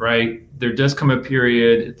it, right, there does come a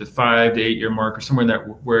period at the 5 to 8 year mark, or somewhere in that,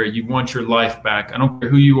 where you want your life back. I don't care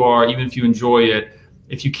who you are, even if you enjoy it.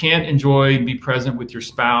 If you can't be present with your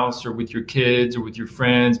spouse or with your kids or with your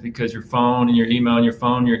friends, because your phone and your email and your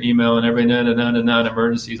phone, your email and every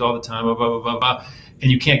emergencies all the time, blah, blah, blah, blah, and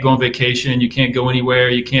you can't go on vacation, you can't go anywhere,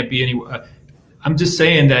 you can't be anywhere. I'm just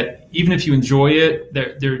saying that even if you enjoy it,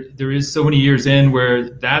 there is so many years in where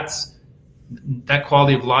that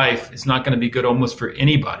quality of life is not going to be good almost for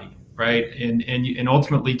anybody, right? And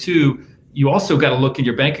ultimately too, you also got to look at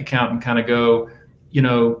your bank account and kind of go,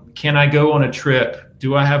 can I go on a trip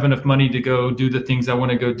do I have enough money to go do the things I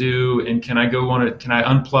want to go do? And can I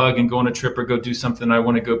unplug and go on a trip or go do something I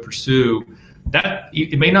want to go pursue? That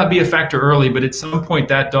it may not be a factor early, but at some point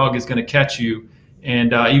that dog is going to catch you.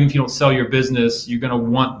 And even if you don't sell your business, you're going to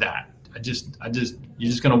want that. You're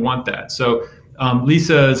just going to want that. So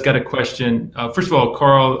Lisa has got a question. First of all,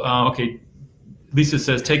 Carl, okay, Lisa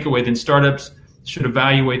says, takeaway, then startups should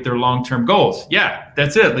evaluate their long-term goals. Yeah,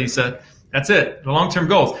 that's it, Lisa. That's it, the long-term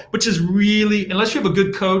goals, which is really, unless you have a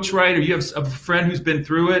good coach, right, or you have a friend who's been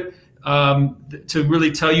through it, to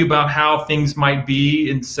really tell you about how things might be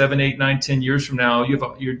in 7, 8, 9, 10 years from now,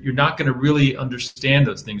 you're not going to really understand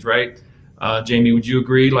those things, right? Jamie, would you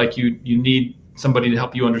agree? Like you need somebody to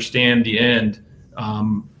help you understand the end,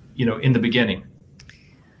 in the beginning.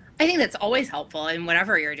 I think that's always helpful in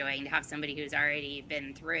whatever you're doing, to have somebody who's already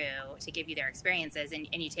been through to give you their experiences, and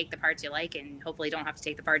you take the parts you like and hopefully don't have to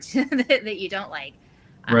take the parts that you don't like.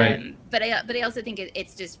 Right. But I also think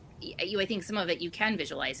it's just, I think some of it you can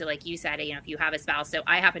visualize. So like you said, if you have a spouse, so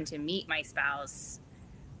I happened to meet my spouse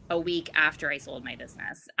a week after I sold my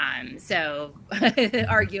business. So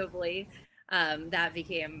arguably that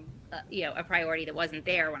became, a priority that wasn't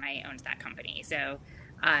there when I owned that company. So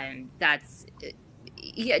that's,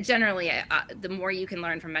 generally the more you can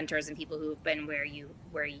learn from mentors and people who've been where you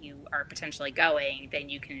are potentially going, then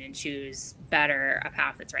you can choose better a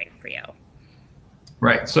path that's right for you.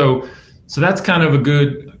 Right. So that's kind of a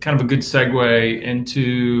good segue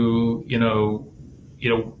into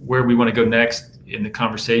where we want to go next in the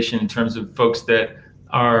conversation in terms of folks that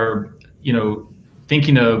are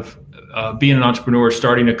thinking of being an entrepreneur,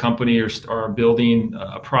 starting a company, or building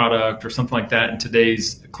a product or something like that in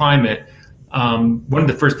today's climate. One of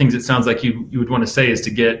the first things it sounds like you would want to say is to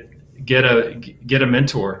get a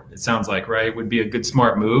mentor. It sounds like, right, would be a good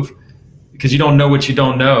smart move, because you don't know what you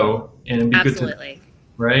don't know, and it'd be Absolutely. good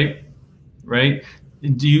to, right.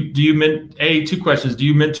 Do you two questions? Do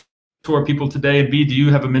you mentor people today, and B, do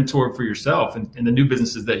you have a mentor for yourself in the new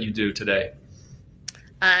businesses that you do today?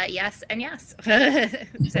 Yes and yes.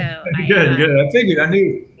 So good. I figured. I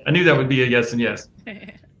knew that would be a yes and yes.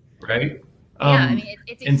 Right. Yeah,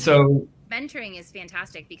 it's and so mentoring is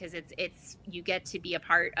fantastic, because it's you get to be a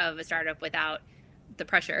part of a startup without the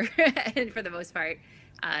pressure for the most part,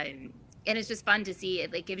 and it's just fun to see.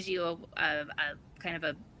 It gives you a kind of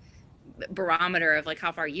a barometer of like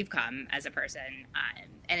how far you've come as a person,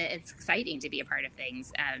 and it's exciting to be a part of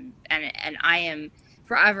things. And I am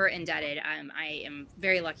forever indebted. I am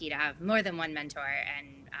very lucky to have more than one mentor,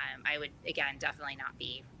 and I would again definitely not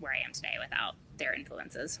be where I am today without their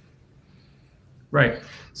influences. Right.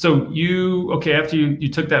 So after you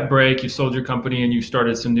took that break, you sold your company and you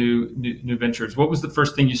started some new ventures. What was the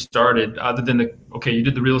first thing you started other than you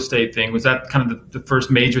did the real estate thing? Was that kind of the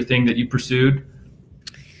first major thing that you pursued?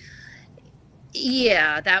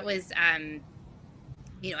 Yeah, that was, I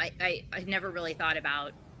never really thought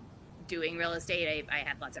about doing real estate. I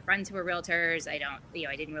had lots of friends who were realtors. I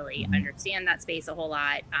didn't really understand that space a whole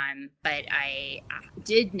lot. But I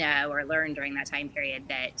did know or learn during that time period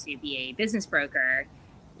that to be a business broker,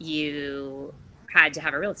 you had to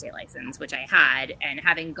have a real estate license, which I had. And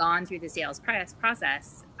having gone through the sales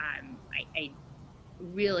process, I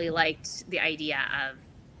really liked the idea of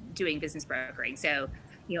doing business brokering. So,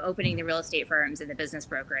 opening the real estate firms and the business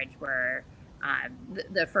brokerage were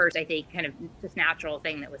the first, I think, kind of just natural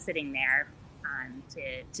thing that was sitting there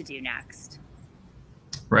to do next.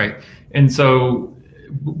 Right. And so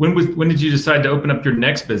when did you decide to open up your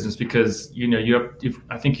next business? Because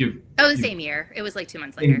the same year. It was like 2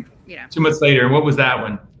 months later. 2 months later. And what was that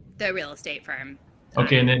one? The real estate firm.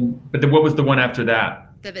 Okay. And then what was the one after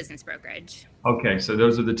that? The business brokerage. Okay. So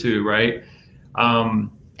those are the two, right?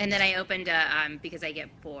 And then I opened because I get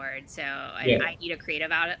bored, so I need a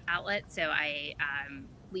creative outlet. So I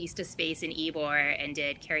leased a space in Ybor and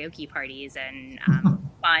did karaoke parties and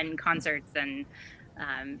fun concerts and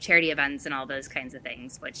charity events and all those kinds of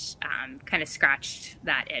things, which kind of scratched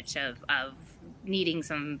that itch of needing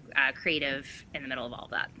some creative in the middle of all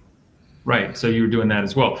of that. Right. So you were doing that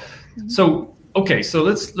as well. Mm-hmm. So okay. So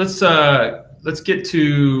let's get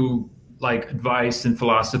to like advice and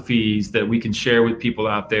philosophies that we can share with people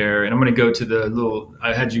out there. And I'm going to go to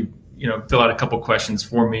I had you fill out a couple questions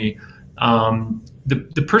for me.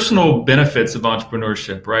 The personal benefits of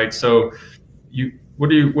entrepreneurship, right? So what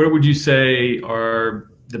would you say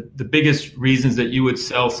are the biggest reasons that you would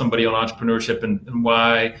sell somebody on entrepreneurship, and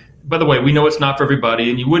why? By the way, we know it's not for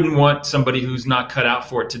everybody, and you wouldn't want somebody who's not cut out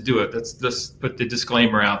for it to do it. Let's put the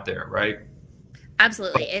disclaimer out there, right?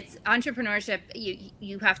 Absolutely. It's entrepreneurship.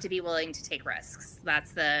 You have to be willing to take risks.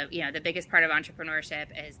 That's the biggest part of entrepreneurship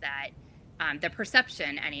is that the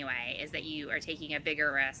perception anyway is that you are taking a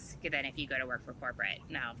bigger risk than if you go to work for corporate.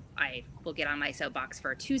 Now, I will get on my soapbox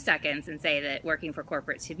for 2 seconds and say that working for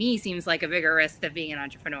corporate to me seems like a bigger risk than being an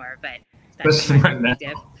entrepreneur, but that's my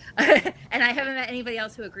perspective. And I haven't met anybody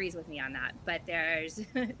else who agrees with me on that. But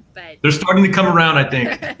but they're starting to come around, I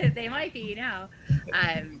think. They might be,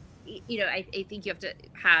 I think you have to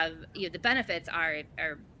have, the benefits are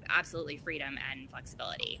absolutely freedom and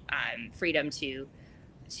flexibility. Freedom to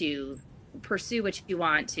pursue what you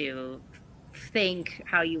want, to think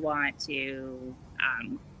how you want, to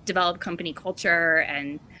develop company culture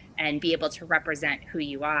and be able to represent who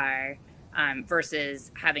you are,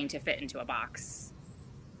 versus having to fit into a box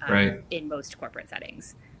right. in most corporate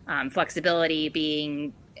settings. Flexibility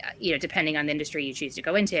being, depending on the industry you choose to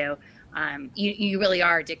go into, you really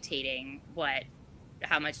are dictating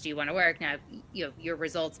how much do you want to work. Now, your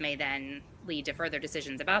results may then lead to further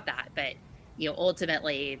decisions about that, but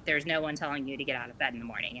ultimately there's no one telling you to get out of bed in the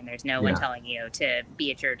morning, and there's no one telling you to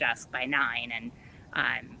be at your desk by 9. And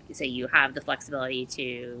so you have the flexibility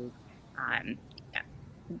to,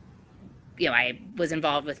 I was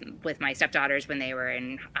involved with my stepdaughters when they were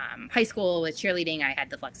in high school with cheerleading. I had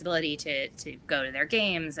the flexibility to go to their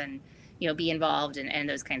games and, be involved in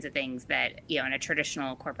those kinds of things that, in a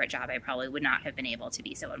traditional corporate job, I probably would not have been able to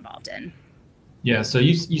be so involved in. Yeah. So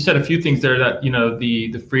you said a few things there that,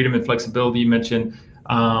 the freedom and flexibility you mentioned.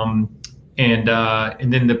 And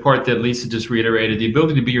then the part that Lisa just reiterated, the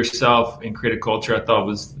ability to be yourself and create a culture, I thought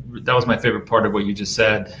that was my favorite part of what you just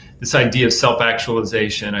said. This idea of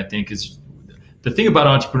self-actualization, I think, is the thing about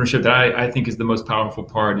entrepreneurship that I think is the most powerful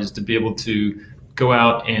part, is to be able to go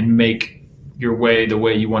out and make your way the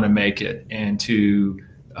way you want to make it, and to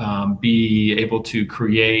be able to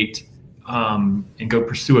create and go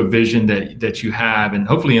pursue a vision that you have, and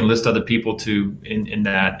hopefully enlist other people to in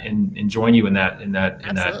that and join you in that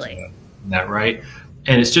right.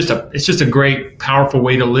 And it's just a great, powerful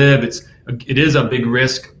way to live. It is a big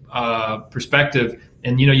risk perspective,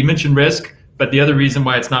 and you mentioned risk, but the other reason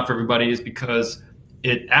why it's not for everybody is because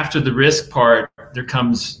after the risk part, there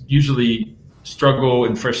comes usually struggle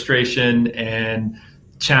and frustration and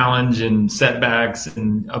challenge and setbacks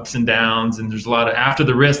and ups and downs, and after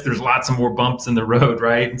the risk there's lots of more bumps in the road,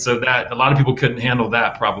 right? And so that a lot of people couldn't handle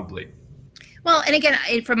that probably. Well, and again,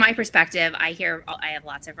 from my perspective, I have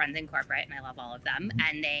lots of friends in corporate, and I love all of them,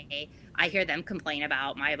 and I hear them complain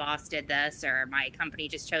about, my boss did this, or my company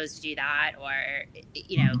just chose to do that, or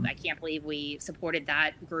I can't believe we supported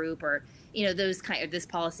that group, or this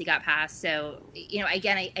policy got passed. So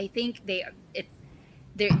again, I think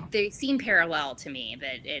they seem parallel to me,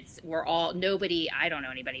 that I don't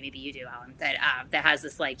know anybody, maybe you do, Alan, that has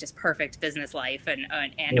this just perfect business life and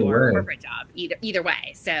or corporate job either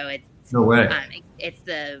way. So it's no way. It's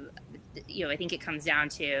I think it comes down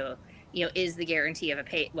to, is the guarantee of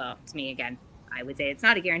to me, again, I would say it's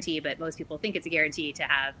not a guarantee, but most people think it's a guarantee to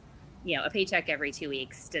have, a paycheck every 2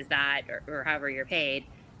 weeks. Does that, or however you're paid,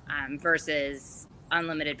 versus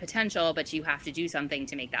unlimited potential, but you have to do something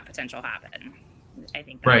to make that potential happen. I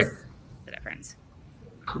think that's the difference.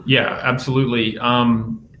 Yeah, absolutely.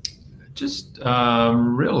 Just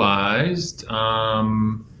realized.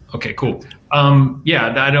 Okay, cool.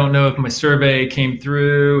 I don't know if my survey came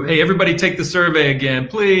through. Hey, everybody take the survey again,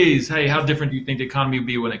 please. Hey, how different do you think the economy will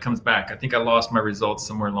be when it comes back? I think I lost my results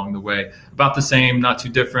somewhere along the way. About the same, not too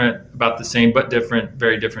different, about the same, but different,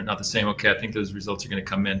 very different, not the same. Okay, I think those results are going to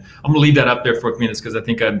come in. I'm going to leave that up there for a few minutes because I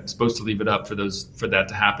think I'm supposed to leave it up for that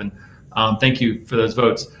to happen. Thank you for those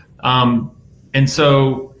votes. And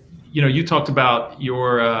so, you talked about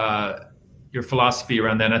your philosophy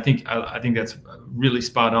around that. And I think that's really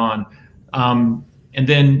spot on. And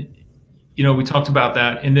then, we talked about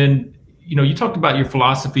that. And then, you talked about your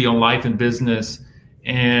philosophy on life and business,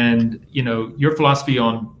 and, your philosophy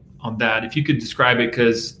on that. If you could describe it,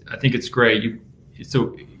 because I think it's great.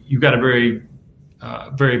 You got a very,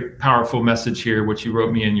 very powerful message here, which you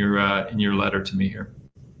wrote me in your letter to me here.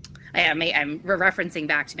 I'm referencing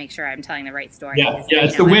back to make sure I'm telling the right story. Yeah,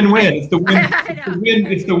 it's the win-win. It's the win.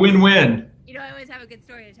 It's the win-win. I always have a good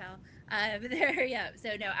story to tell. So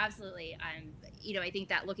no, absolutely. I think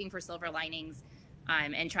that looking for silver linings,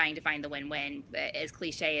 and trying to find the win-win, as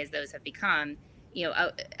cliche as those have become,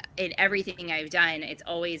 in everything I've done, it's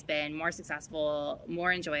always been more successful,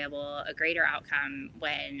 more enjoyable, a greater outcome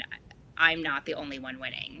when I'm not the only one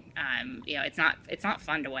winning. It's not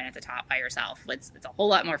fun to win at the top by yourself. It's a whole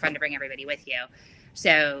lot more fun to bring everybody with you.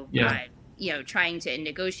 So, trying to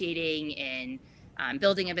negotiating and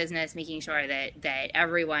building a business, making sure that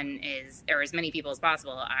everyone is, or as many people as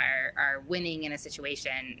possible are winning in a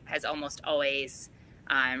situation, has almost always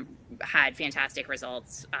had fantastic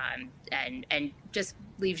results, and just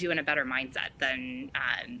leaves you in a better mindset than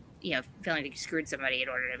feeling like you screwed somebody in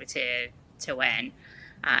order to win.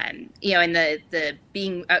 And the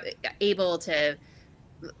being able to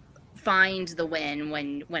find the win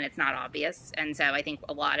when it's not obvious. And so I think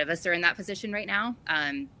a lot of us are in that position right now.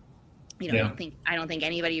 Yeah. I don't think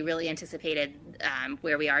anybody really anticipated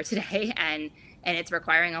where we are today, and it's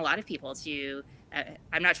requiring a lot of people to.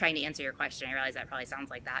 I'm not trying to answer your question. I realize that probably sounds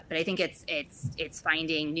like that, but I think it's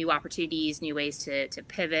finding new opportunities, new ways to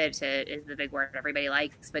pivot. Is the big word everybody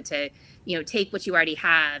likes, but to take what you already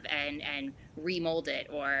have and remold it,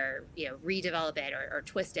 or redevelop it, or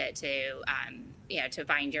twist it to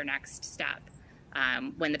find your next step.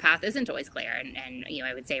 When the path isn't always clear, and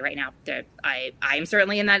I would say right now that I'm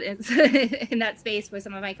certainly in that in that space with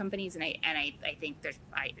some of my companies, and I think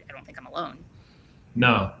I don't think I'm alone.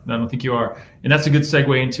 No, I don't think you are. And that's a good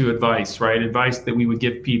segue into advice, right? Advice that we would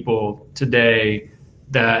give people today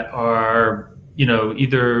that are,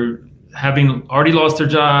 either having already lost their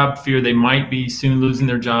job, fear they might be soon losing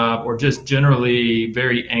their job, or just generally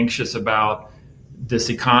very anxious about this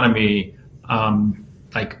economy.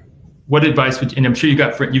 Like, what advice would, and I'm sure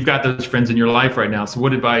you've got those friends in your life right now. So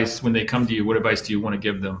what advice, when they come to you, what advice do you want to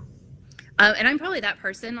give them? And I'm probably that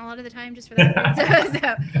person a lot of the time, just for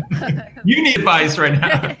that. You need advice right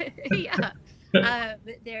now. Yeah. But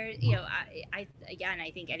there, I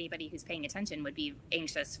think anybody who's paying attention would be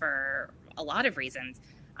anxious for a lot of reasons,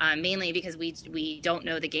 mainly because we don't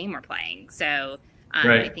know the game we're playing. So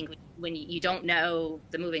Right. I think when you don't know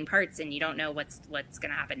the moving parts and you don't know what's going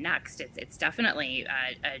to happen next, it's definitely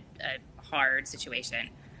a hard situation.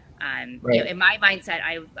 Right. In my mindset,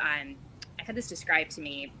 I had this described to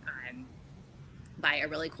me by a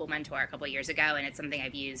really cool mentor a couple of years ago, and it's something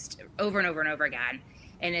I've used over and over and over again.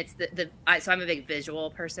 And it's so I'm a big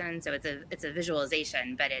visual person, so it's a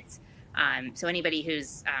visualization, but it's so anybody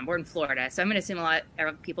who's we're in Florida, so I'm going to assume a lot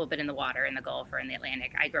of people have been in the water in the Gulf or in the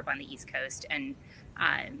Atlantic. I grew up on the East Coast, and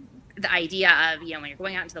the idea of when you're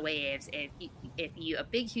going out into the waves, if a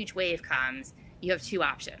big huge wave comes, you have two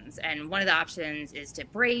options, and one of the options is to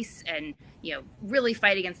brace and really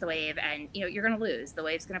fight against the wave, and you're going to lose. The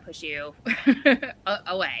wave's going to push you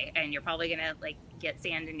away, and you're probably going to get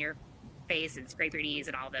sand in your face and scrape your knees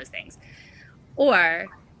and all of those things. Or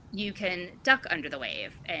you can duck under the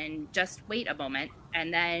wave and just wait a moment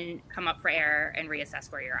and then come up for air and reassess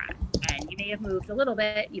where you're at. And you may have moved a little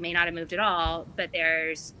bit, you may not have moved at all, but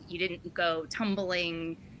you didn't go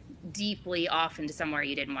tumbling deeply off into somewhere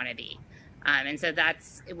you didn't want to be. And so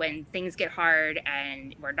that's when things get hard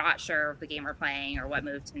and we're not sure of the game we're playing or what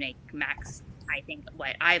move to make next. I think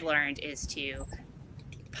what I've learned is to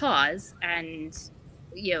pause and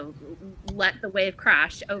let the wave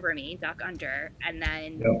crash over me, duck under, and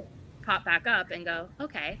then pop back up and go,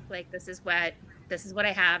 okay, this is what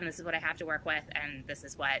I have, and this is what I have to work with, and this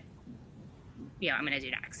is what I'm going to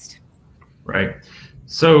do next. Right.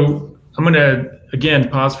 So I'm going to, again,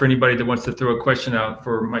 pause for anybody that wants to throw a question out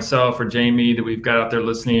for myself or Jamie that we've got out there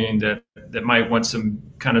listening that might want some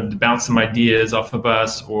kind of to bounce some ideas off of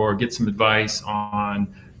us or get some advice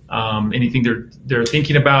on anything they're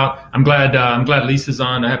thinking about. I'm glad Lisa's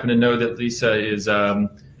on. I happen to know that Lisa is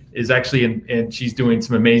actually and she's doing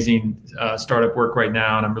some amazing startup work right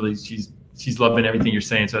now, and I'm really she's loving everything you're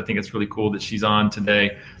saying. So I think it's really cool that she's on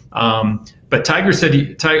today. But Tiger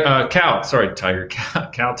said, Cal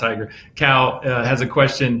has a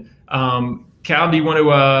question. Cal, do you want to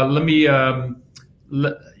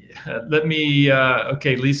let me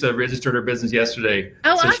okay, Lisa registered her business yesterday.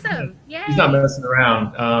 Oh, so awesome. Yeah. She's not messing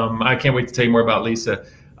around. I can't wait to tell you more about Lisa.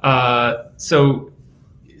 So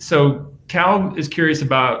Cal is curious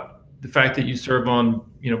about the fact that you serve on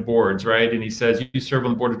boards, right? And he says you serve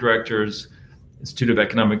on the board of directors, Institute of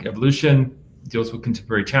Economic Evolution, deals with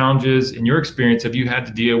contemporary challenges. In your experience, have you had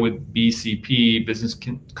to deal with BCP, business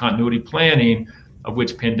continuity planning, of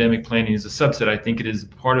which pandemic planning is a subset? I think it is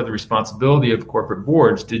part of the responsibility of corporate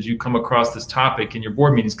boards. Did you come across this topic in your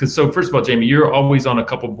board meetings? So first of all, Jamie, you're always on a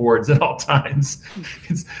couple boards at all times.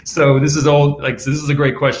 So this is a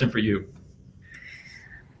great question for you.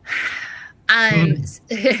 I know, that's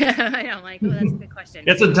a good question.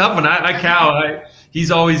 It's a tough one. Cal,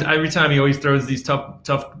 he's always, every time he always throws these tough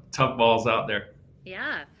balls out there.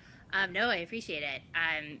 Yeah. No, I appreciate it.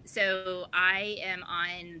 So I am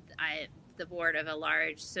on the board of a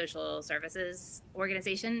large social services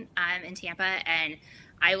organization in Tampa, and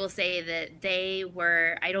I will say that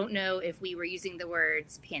I don't know if we were using the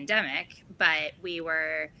words pandemic, but we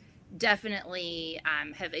were definitely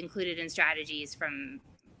have included in strategies from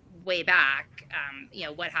way back,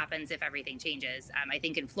 what happens if everything changes? I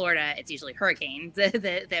think in Florida, it's usually hurricanes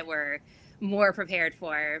that we're more prepared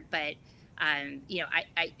for. But, I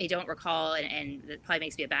don't recall, and it probably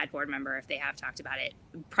makes me a bad board member if they have talked about it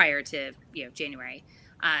prior to, January.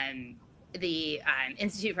 The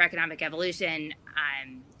Institute for Economic Evolution,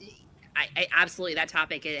 I absolutely, that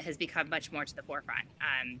topic has become much more to the forefront.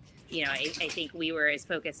 I think we were as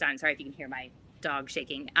focused on, sorry if you can hear my dog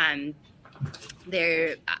shaking. I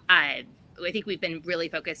think we've been really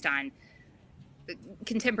focused on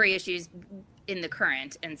contemporary issues in the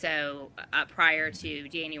current. And so prior to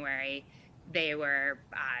January, they were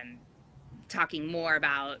talking more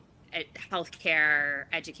about healthcare,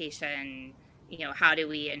 education. How do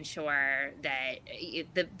we ensure that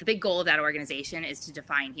the big goal of that organization is to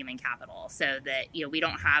define human capital so that, we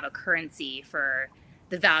don't have a currency for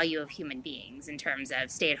the value of human beings in terms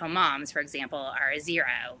of stay-at-home moms, for example, are a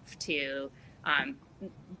zero to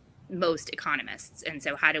most economists. And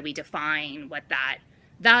so how do we define what that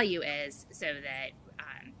value is so that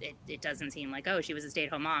it doesn't seem like, oh, she was a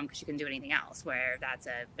stay-at-home mom because she couldn't do anything else, where that's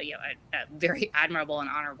a very admirable and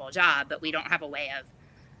honorable job, but we don't have a way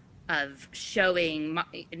of showing,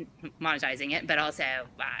 monetizing it, but also,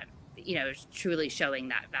 truly showing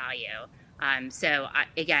that value. So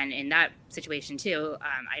again, in that situation too,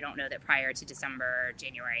 I don't know that prior to December or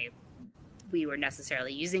January, we were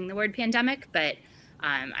necessarily using the word pandemic, but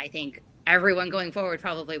I think everyone going forward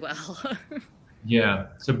probably will. Yeah.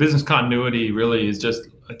 So business continuity really is just,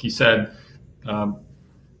 like you said,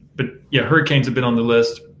 but yeah, hurricanes have been on the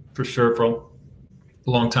list for sure for a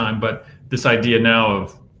long time, but this idea now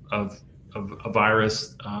of a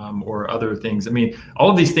virus or other things. I mean, all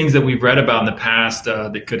of these things that we've read about in the past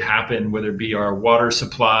that could happen, whether it be our water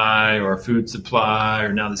supply or food supply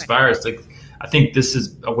or now this virus, like I think this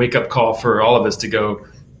is a wake-up call for all of us to go,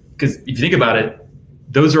 because if you think about it,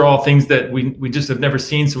 those are all things that we just have never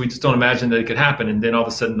seen, so we just don't imagine that it could happen. And then all of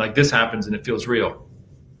a sudden, like this happens and it feels real.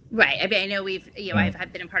 Right. I mean, I know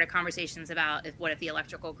I've been a part of conversations about what if the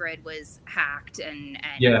electrical grid was hacked and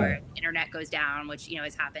or internet goes down, which,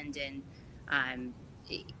 has happened in,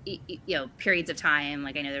 periods of time.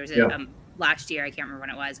 Like I know there was last year, I can't remember when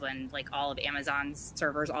it was, when like all of Amazon's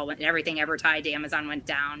servers all went, everything ever tied to Amazon went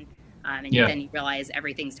down. And then you realize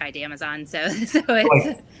everything's tied to Amazon. So it's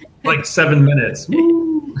like 7 minutes.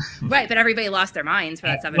 Right. But everybody lost their minds for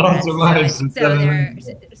that 7 minutes.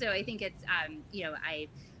 So I think it's,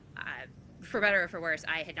 for better or for worse,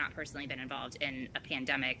 I had not personally been involved in a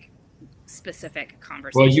pandemic specific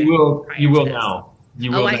conversation. Well, you will now.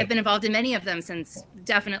 I have been involved in many of them since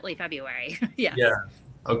definitely February. Yes. Yeah.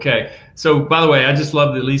 Okay. So by the way, I just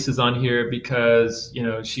love that Lisa's on here because,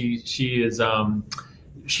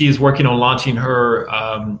 she is working on launching her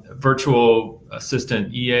virtual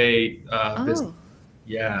assistant EA business.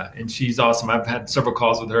 Yeah, and she's awesome. I've had several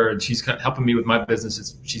calls with her, and she's helping me with my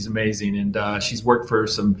business. She's amazing, and she's worked for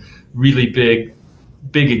some really big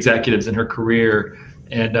executives in her career,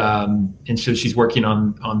 and so she's working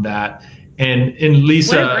on that. And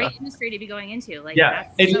Lisa, what a great industry to be going into. Like, yeah,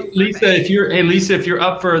 and so Lisa, if you're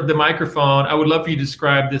up for the microphone, I would love for you to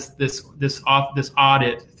describe this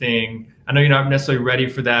audit thing. I know you're not necessarily ready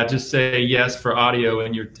for that. Just say yes for audio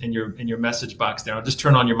in your message box there. I'll just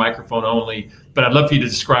turn on your microphone only. But I'd love for you to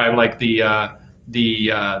describe like the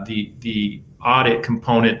audit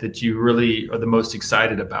component that you really are the most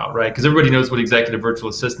excited about, right? Because everybody knows what executive virtual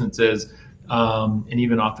assistance is, and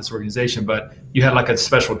even office organization. But you had like a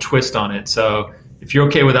special twist on it. So if you're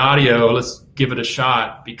okay with audio, let's give it a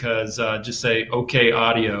shot. Because just say okay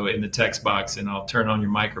audio in the text box, and I'll turn on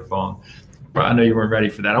your microphone. I know you weren't ready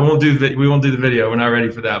for that. We won't do the video. We're not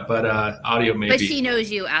ready for that, but audio maybe. But she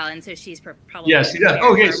knows you, Alan, so she's probably. Yeah, she does.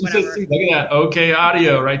 Okay, she says, look at that. Okay,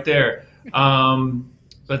 audio right there.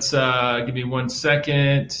 Let's give me 1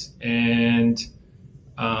 second, and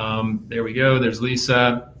there we go. There's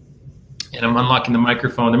Lisa, and I'm unlocking the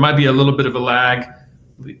microphone. There might be a little bit of a lag,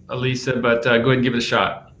 Lisa, but go ahead and give it a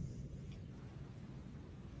shot.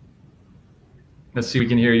 Let's see if we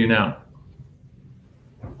can hear you now.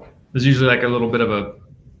 There's usually like a little bit of a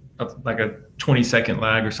 20-second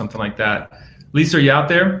lag or something like that. Lisa, are you out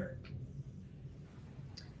there?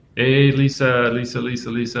 Hey, Lisa, let's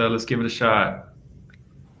give it a shot.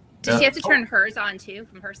 Does she have to turn hers on too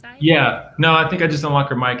from her side? Yeah. No, I think I just unlocked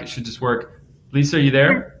her mic. It should just work. Lisa, are you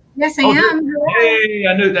there? Yes, I am. Hey,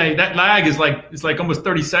 I knew that lag is like almost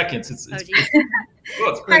 30 seconds. It's crazy.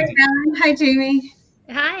 Hi, Alan. Hi, Jamie.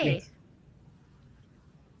 Hi.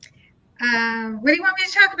 What do you want me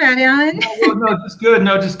to talk about, Alan?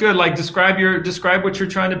 No, just good. Like describe what you're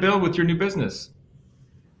trying to build with your new business.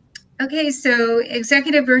 Okay, so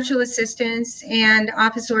executive virtual assistants and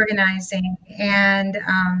office organizing. And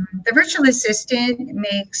the virtual assistant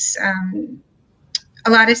makes a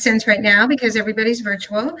lot of sense right now because everybody's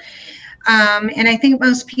virtual. And I think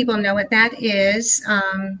most people know what that is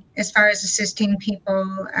as far as assisting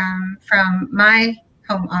people from my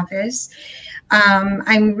home office.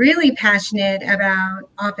 I'm really passionate about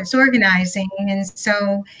office organizing, and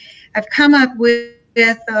so I've come up with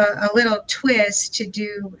a little twist to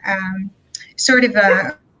do sort of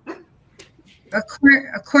a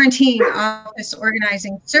quarantine office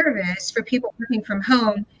organizing service for people working from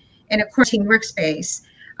home in a quarantine workspace,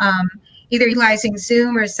 either utilizing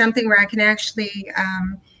Zoom or something where I can actually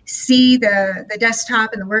see the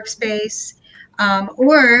desktop and the workspace.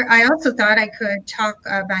 Or I also thought I could talk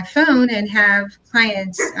by phone and have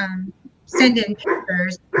clients send in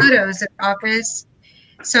pictures, photos of the office,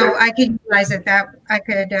 so I could utilize it that I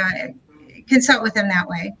could consult with them that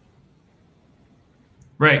way.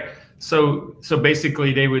 Right. So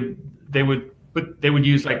basically they would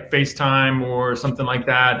use like FaceTime or something like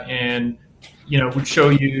that, and would show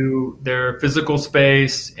you their physical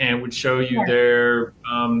space and would show you their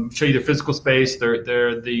physical space,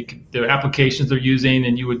 their applications they're using,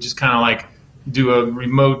 and you would just kind of like do a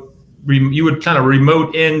you would kind of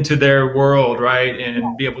remote into their world, right,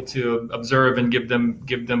 and be able to observe and give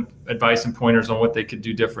them advice and pointers on what they could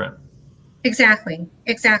do different. Exactly.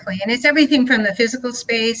 And it's everything from the physical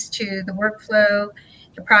space to the workflow,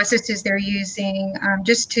 the processes they're using,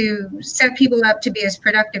 just to set people up to be as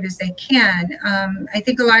productive as they can. I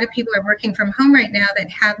think a lot of people are working from home right now that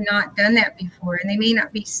have not done that before, and they may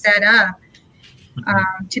not be set up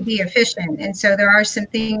to be efficient. And so there are some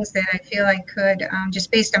things that I feel I could,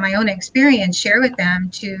 just based on my own experience, share with them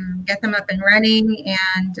to get them up and running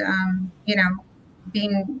and,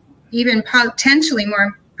 being even potentially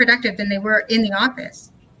more productive than they were in the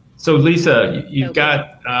office. So Lisa, you've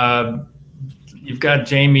got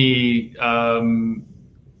Jamie,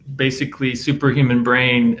 basically superhuman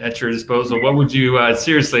brain at your disposal. What would you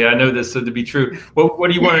seriously? I know this to be true. What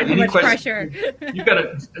do you want? Any questions? Pressure. You got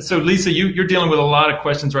to. So Lisa, you're dealing with a lot of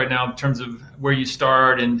questions right now in terms of where you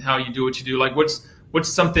start and how you do what you do. Like what's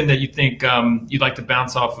something that you think you'd like to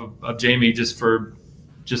bounce off of Jamie just for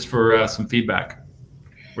some feedback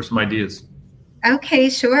or some ideas? Okay,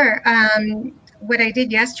 sure. What I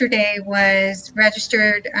did yesterday was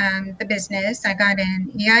registered the business. I got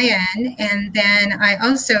an EIN, and then I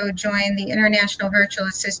also joined the International Virtual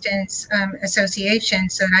Assistants Association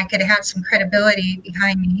so that I could have some credibility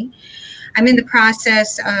behind me. I'm in the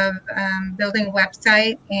process of building a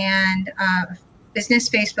website and a business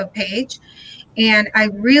Facebook page. And I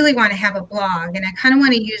really want to have a blog, and I kind of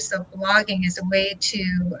want to use the blogging as a way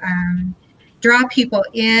to draw people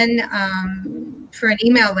in for an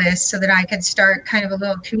email list so that I could start kind of a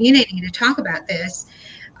little community to talk about this.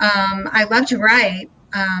 I love to write,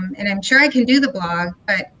 and I'm sure I can do the blog,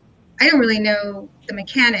 but I don't really know the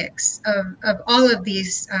mechanics of all of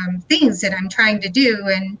these things that I'm trying to do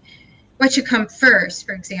and what should come first,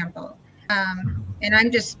 for example. And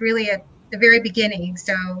I'm just really at the very beginning.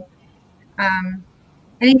 So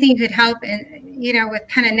anything you could help and, with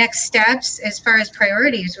kind of next steps as far as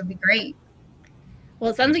priorities would be great. Well,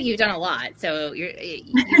 it sounds like you've done a lot. So you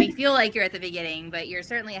may feel like you're at the beginning, but you're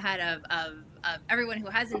certainly ahead of everyone who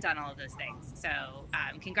hasn't done all of those things. So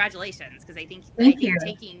congratulations, because I think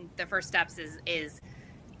taking the first steps is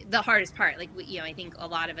the hardest part. Like, I think a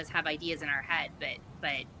lot of us have ideas in our head,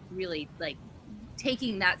 but really like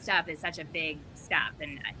taking that step is such a big step.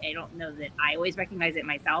 And I don't know that I always recognize it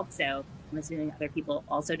myself. So I'm assuming other people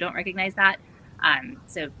also don't recognize that.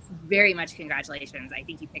 So very much congratulations. I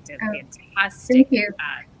think you picked a fantastic. Thank you.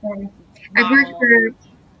 I've worked for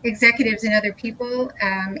executives and other people,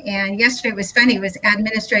 and yesterday was funny. It was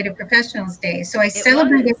Administrative Professionals Day, so I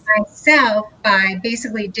celebrated myself by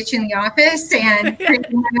basically ditching the office and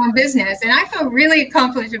creating my own business, and I feel really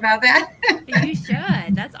accomplished about that. You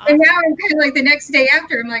should. That's awesome. And now I'm kind of like the next day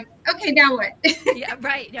after, I'm like, okay, now what? Yeah,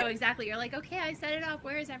 right. No, exactly. You're like, okay, I set it up.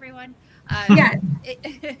 Where is everyone? Yeah.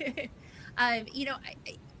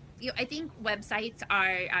 I think websites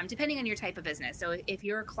are, depending on your type of business. So if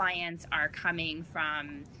your clients are coming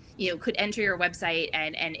from, could enter your website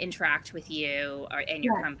and interact with you and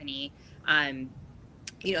your company,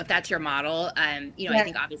 if that's your model, I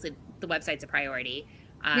think obviously the website's a priority.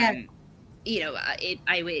 I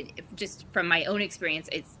would, just from my own experience,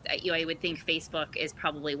 it's, I would think Facebook is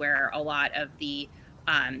probably where a lot of the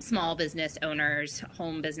small business owners,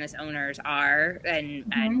 home business owners are,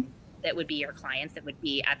 and that would be your clients, that would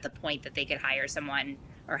be at the point that they could hire someone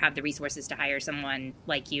or have the resources to hire someone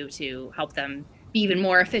like you to help them be even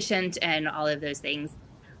more efficient and all of those things.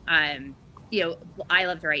 You know, I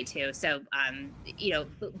love to write too. So, you know,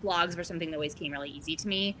 blogs were something that always came really easy to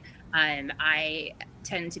me. I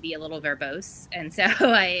tend to be a little verbose. And so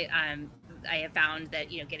I have found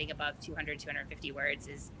that, you know, getting above 200, 250 words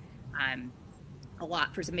is a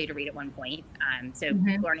lot for somebody to read at one point. So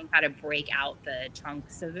learning how to break out the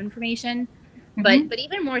chunks of information. But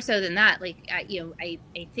even more so than that, like, you know, I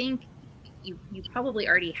think you probably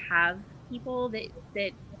already have people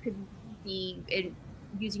that could be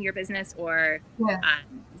using your business, or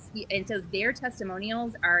and so their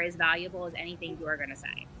testimonials are as valuable as anything you are going to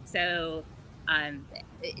say. So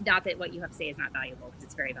not that what you have to say is not valuable, because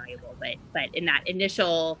it's very valuable, but in that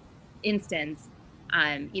initial instance,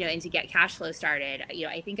 you know, and to get cash flow started, you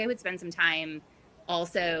know, I think I would spend some time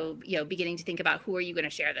also, you know, beginning to think about who are you going to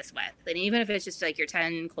share this with. And even if it's just like your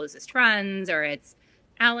 10 closest friends, or it's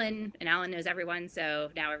Alan, and Alan knows everyone, so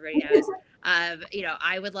now everybody knows. You know,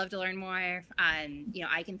 I would love to learn more. You know,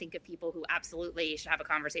 I can think of people who absolutely should have a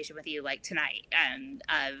conversation with you, like tonight,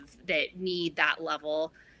 that need that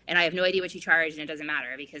level. And I have no idea what you charge, and it doesn't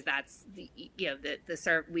matter, because that's you know,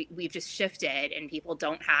 we've just shifted, and people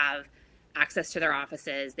don't have access to their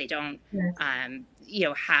offices. They don't, you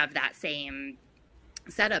know, have that same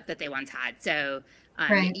setup that they once had. So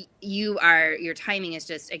your timing is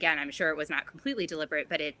just, again, I'm sure it was not completely deliberate,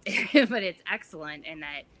 but it's excellent in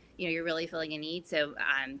that, you know, you're really filling a need. So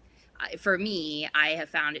for me, I have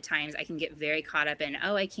found at times I can get very caught up in,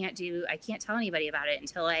 I can't tell anybody about it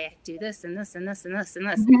until I do this and this and this and this and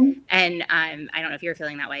this. And I don't know if you're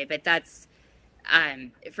feeling that way, but that's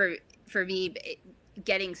for me,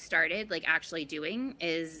 getting started, like actually doing,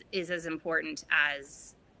 is as important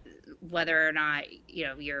as whether or not, you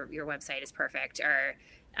know, your website is perfect, or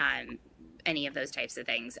any of those types of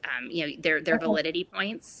things. You know, they're validity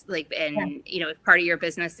points, like, and you know, if part of your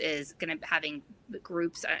business is going to having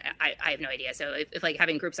groups, I have no idea. So if like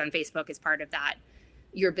having groups on Facebook is part of that,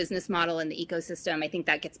 your business model and the ecosystem, I think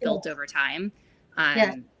that gets built over time.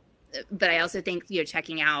 But I also think, you know,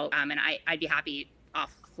 checking out, and I'd be happy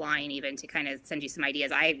offline even to kind of send you some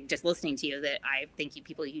ideas. I just listening to you that I think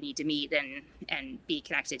people you need to meet and be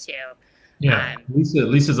connected to. Yeah,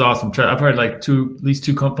 Lisa's awesome. I've had like at least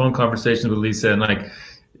two phone conversations with Lisa, and like,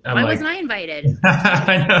 why wasn't I invited?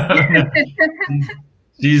 I know.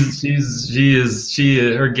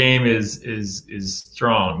 Her game is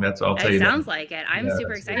strong. That's all I'll tell you. It sounds like it. I'm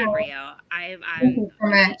super excited for you. Thank you so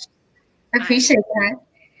much. I appreciate that.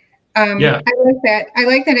 I like that. I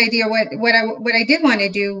like that idea. What I did want to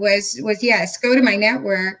do was yes, go to my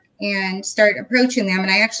network and start approaching them. And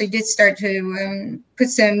I actually did start to put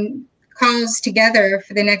some calls together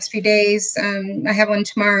for the next few days. I have one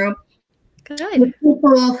tomorrow. Good. With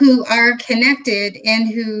people who are connected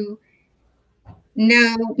and who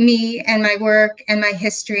know me and my work and my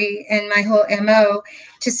history and my whole MO,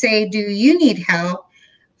 to say, do you need help?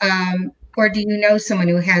 Or do you know someone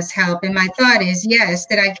who has help? And my thought is, yes,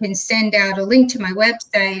 that I can send out a link to my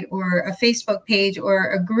website or a Facebook page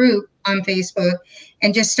or a group on Facebook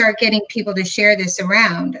and just start getting people to share this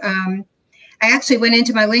around. I actually went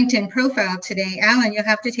into my LinkedIn profile today. Alan, you'll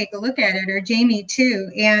have to take a look at it, or Jamie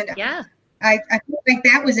too. And I feel like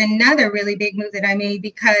that was another really big move that I made,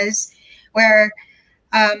 because where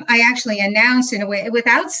I actually announced, in a way,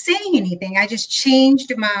 without saying anything, I just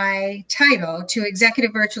changed my title to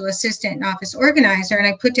Executive Virtual Assistant and Office Organizer, and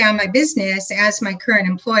I put down my business as my current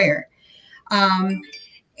employer. And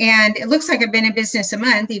it looks like I've been in business a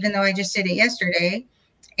month, even though I just did it yesterday.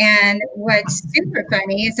 And what's super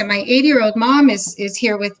funny is that my 80-year-old mom is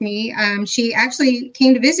here with me. She actually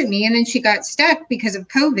came to visit me, and then she got stuck because of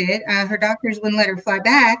COVID. Her doctors wouldn't let her fly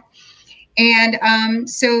back. And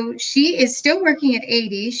so she is still working at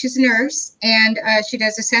 80. She's a nurse, and she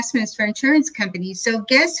does assessments for insurance companies. So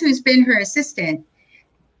guess who's been her assistant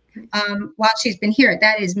while she's been here?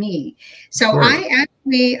 That is me. So I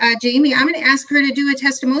actually, Jamie, I'm going to ask her to do a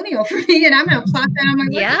testimonial for me, and I'm going to plot that on my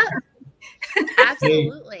website.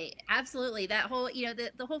 Absolutely. That whole, you know,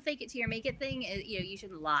 the whole fake it till you make it thing is, you know, you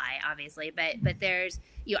shouldn't lie, obviously, but there's,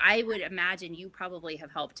 you know, I would imagine you probably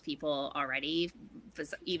have helped people already,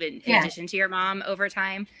 even in addition to your mom, over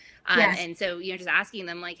time. And so, you know, just asking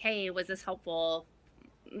them like, hey, was this helpful?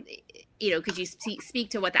 You know, could you speak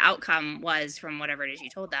to what the outcome was from whatever it is you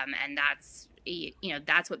told them? And that's, you know,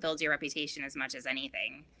 that's what builds your reputation as much as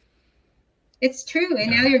anything. It's true.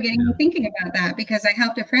 And now you're getting me thinking about that, because I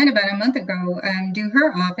helped a friend about a month ago do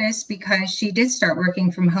her office, because she did start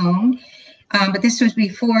working from home. But this was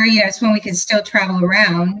before, you know, it's when we could still travel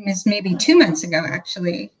around. It's maybe 2 months ago,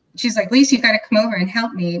 actually. She's like, Lisa, you got to come over and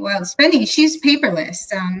help me. Well, it's funny. She's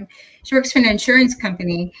paperless. She works for an insurance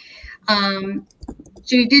company.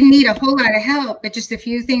 she didn't need a whole lot of help, but just a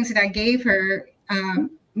few things that I gave her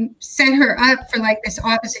set her up for like this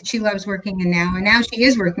office that she loves working in now. And now she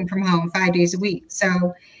is working from home 5 days a week.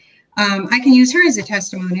 So I can use her as a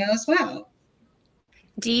testimonial as well.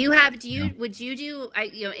 Would you do,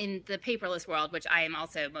 in the paperless world, which I am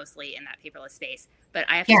also mostly in that paperless space, but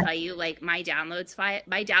I have to tell you, like my downloads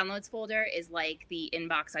folder is like the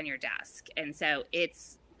inbox on your desk. And so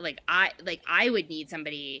it's like, I would need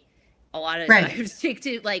somebody a lot of times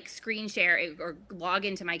to like screen share or log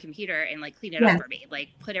into my computer and like clean it up for me, like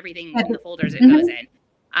put everything in the folders it goes in.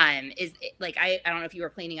 I don't know if you were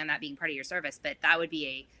planning on that being part of your service, but that would be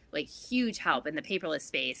a like huge help in the paperless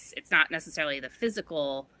space. It's not necessarily the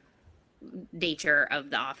physical nature of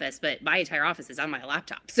the office, but my entire office is on my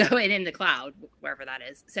laptop. So, and in the cloud, wherever that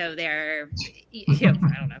is. So they're, I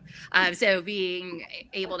don't know. So being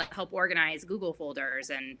able to help organize Google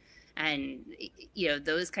folders and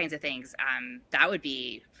those kinds of things, that would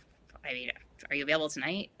be, are you available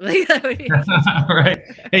tonight? Right.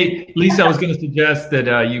 Hey, Lisa, I was going to suggest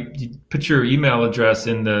that you put your email address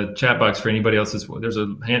in the chat box for anybody else. There's a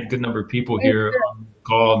good number of people here on the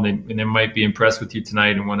call, and they might be impressed with you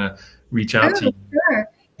tonight and want to reach out to you. Sure.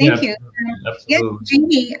 Thank you. Absolutely. Yeah,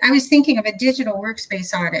 Jeannie, I was thinking of a digital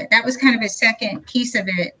workspace audit. That was kind of a second piece of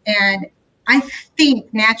it. And I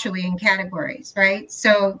think naturally in categories, right?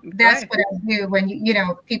 So that's what I do when,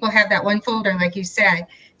 people have that one folder, like you said.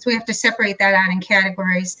 So we have to separate that out in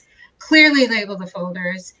categories, clearly label the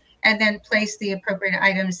folders, and then place the appropriate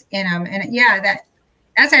items in them. And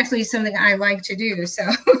that's actually something I like to do. So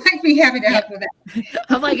I'd be happy to help with that.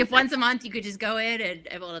 I'm like, if once a month you could just go in and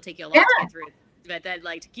it'll take you a lot to get through. But then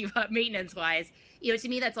like to keep up maintenance wise, to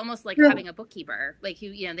me, that's almost like having a bookkeeper, like they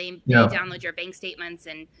download your bank statements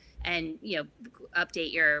and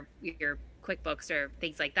update your QuickBooks or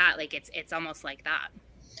things like that. Like it's almost like that.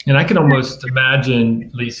 And I can almost imagine,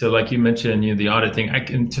 Lisa, like you mentioned, the audit thing.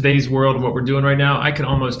 In today's world, what we're doing right now, I can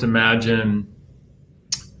almost imagine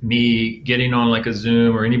me getting on like a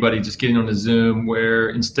Zoom, or anybody just getting on a Zoom, where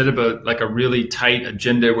instead of a really tight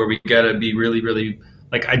agenda where we got to be really, really,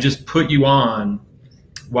 like I just put you on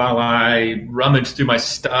while I rummage through my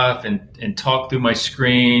stuff and talk through my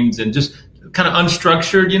screens, and just kind of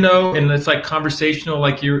unstructured, and it's like conversational,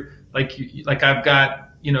 like I've got,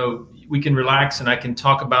 we can relax and I can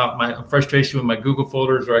talk about my frustration with my Google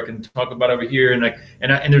folders, or I can talk about over here,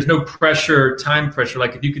 and there's no pressure, time pressure.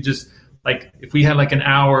 Like if you could just, like if we had like an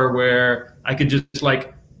hour where I could just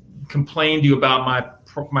like complain to you about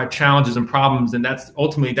my challenges and problems, and that's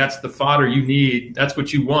the fodder you need. That's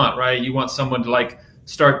what you want, right? You want someone to like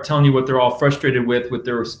start telling you what they're all frustrated with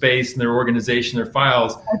their space and their organization, their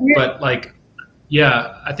files. But like,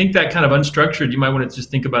 I think that kind of unstructured, you might want to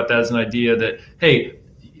just think about that as an idea that, hey,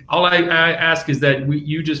 all I ask is that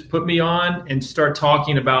you just put me on and start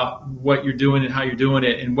talking about what you're doing and how you're doing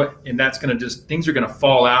it, and that's going to things are going to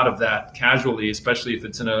fall out of that casually, especially if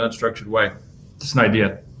it's in an unstructured way. Just an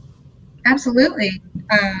idea. Absolutely.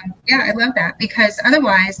 I love that, because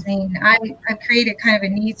otherwise, I've created kind of a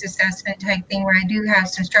needs assessment type thing where I do have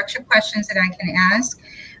some structured questions that I can ask.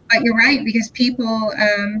 But you're right, because people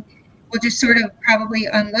will just sort of probably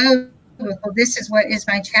unload with, well, this is what is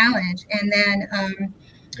my challenge. And then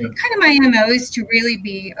kind of my MO is to really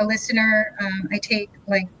be a listener. I take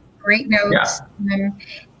like great notes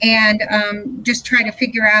and just try to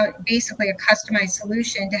figure out basically a customized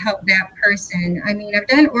solution to help that person. I've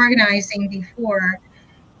done organizing before,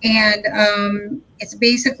 and it's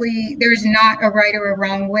basically, there's not a right or a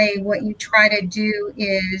wrong way. What you try to do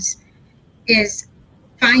is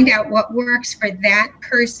find out what works for that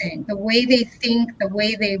person, the way they think, the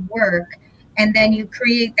way they work, and then you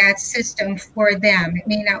create that system for them. It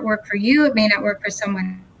may not work for you, it may not work for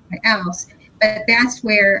someone else, but that's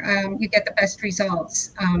where you get the best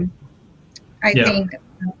results, I think.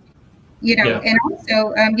 And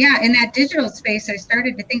also, in that digital space, I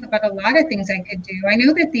started to think about a lot of things I could do. I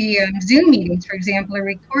know that the Zoom meetings, for example, are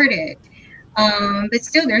recorded, but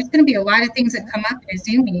still there's going to be a lot of things that come up in a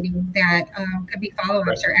Zoom meeting that could be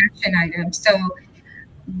follow-ups or action items. So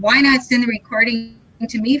why not send the recording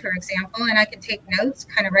to me, for example, and I can take notes,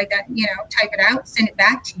 kind of write that, type it out, send it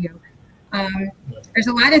back to you. There's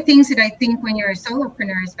a lot of things that I think when you're a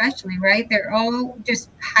solopreneur, especially, right, they're all just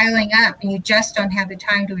piling up and you just don't have the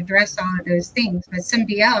time to address all of those things, but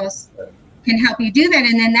somebody else can help you do that.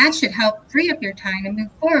 And then that should help free up your time and move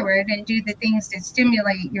forward and do the things that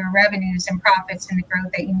stimulate your revenues and profits and the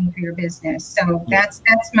growth that you need for your business. So that's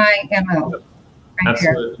my MO.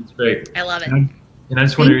 Absolutely. It's great. I love it. And I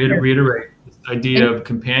just want to reiterate this idea of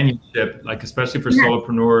companionship, like especially for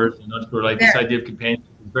solopreneurs and entrepreneurs, like this idea of companionship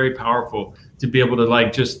is very powerful, to be able to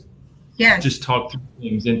like just Yes. just talk through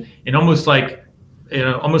things, and almost like,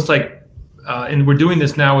 almost like, and we're doing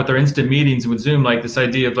this now with our instant meetings with Zoom, like this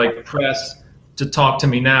idea of like press to talk to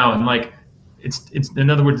me now, and like it's in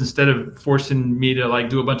other words, instead of forcing me to like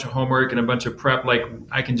do a bunch of homework and a bunch of prep, like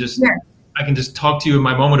I can just Yes. I can just talk to you in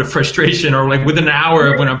my moment of frustration, or like within an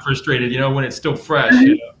hour of when I'm frustrated, when it's still fresh.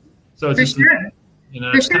 So it's For just, sure.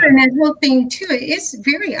 For it's sure. kind And that whole thing too, it is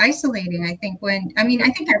very isolating, I think,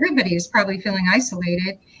 I think everybody is probably feeling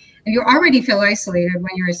isolated. And you already feel isolated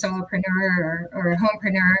when you're a solopreneur or a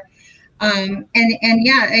homepreneur. And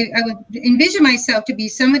yeah, I would envision myself to be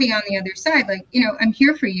somebody on the other side, like, I'm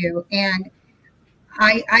here for you, and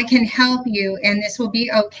I can help you, and this will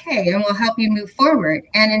be okay, and we'll help you move forward.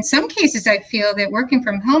 And in some cases, I feel that working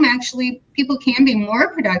from home, actually, people can be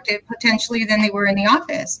more productive potentially than they were in the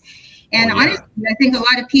office. And honestly, I think a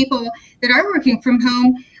lot of people that are working from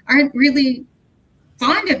home aren't really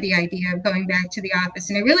fond of the idea of going back to the office.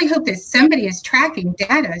 And I really hope that somebody is tracking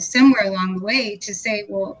data somewhere along the way to say,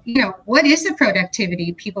 well, what is the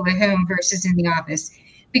productivity people at home versus in the office?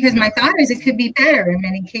 Because my thought is it could be better in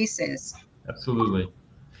many cases. Absolutely.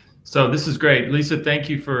 So this is great. Lisa, thank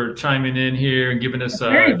you for chiming in here and giving us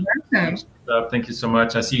Very welcome. stuff. Thank you so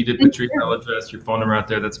much. I see you did put your email address, your phone number out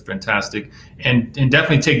there. That's fantastic. And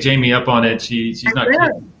definitely take Jamie up on it. She's not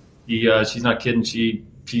kidding. She's not kidding.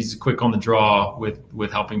 She's quick on the draw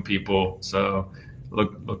with helping people. So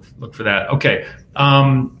look for that. Okay.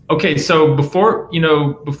 Okay. So before we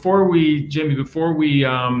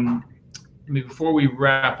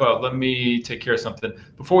wrap up, let me take care of something.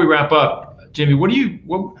 Before we wrap up, Jamie, what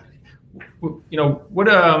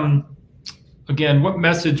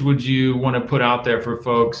message would you want to put out there for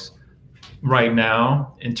folks right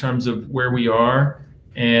now in terms of where we are,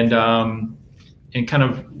 and kind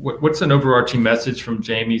of what's an overarching message from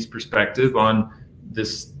Jamie's perspective on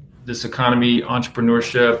this economy,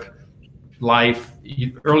 entrepreneurship, life?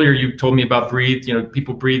 Earlier you told me about breathe,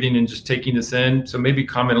 people breathing and just taking this in. So maybe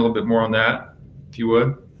comment a little bit more on that, if you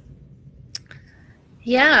would.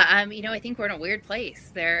 Yeah, I think we're in a weird place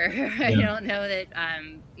there. I don't know that,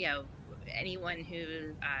 anyone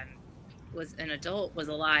who was an adult was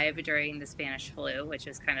alive during the Spanish flu, which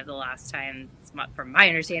is kind of the last time, from my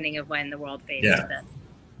understanding, of when the world faced this.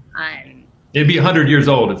 It'd be 100 years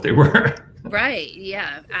old if they were. Right.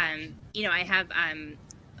 Yeah. I have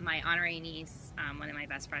my honorary niece, one of my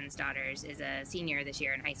best friend's daughters, is a senior this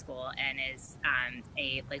year in high school and is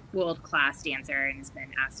a world-class dancer and has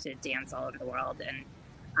been asked to dance all over the world. And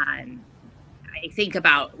I think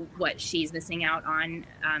about what she's missing out on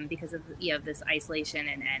because of this isolation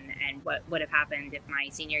and what would have happened if my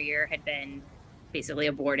senior year had been basically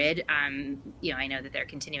aborted. I know that they're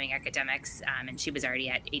continuing academics, and she was already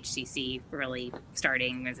at HCC, really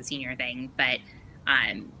starting as a senior thing. But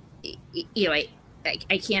I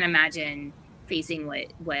can't imagine facing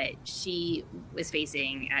what she was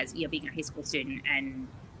facing as being a high school student and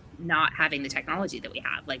not having the technology that we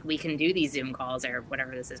have. Like, we can do these Zoom calls or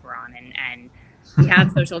whatever this is we're on, and we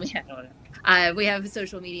have social media. We have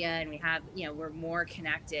social media, and we have we're more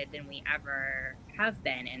connected than we ever have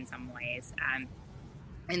been in some ways.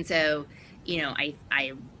 And so I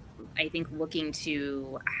think looking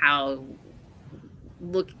to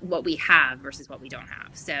what we have versus what we don't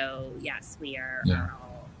have. So yes, we are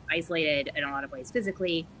all isolated in a lot of ways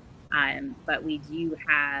physically, but we do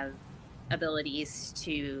have abilities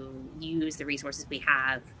to use the resources we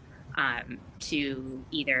have to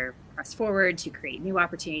either press forward, to create new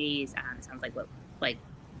opportunities. It sounds like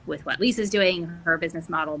with what Lisa's doing, her business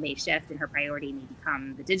model may shift and her priority may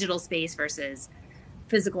become the digital space versus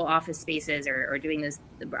physical office spaces, or doing this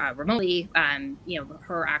remotely.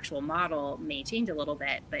 Her actual model may change a little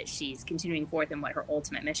bit, but she's continuing forth in what her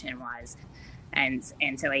ultimate mission was. And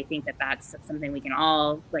so I think that that's something we can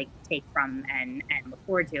all take from and look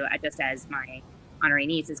forward to, just as my honorary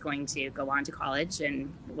niece is going to go on to college,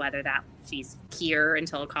 and whether that she's here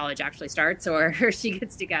until college actually starts or she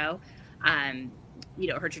gets to go,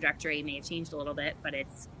 her trajectory may have changed a little bit, but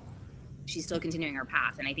she's still continuing her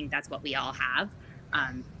path. And I think that's what we all have.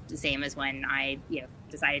 The same as when I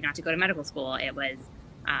decided not to go to medical school. It was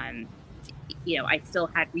I still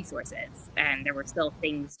had resources, and there were still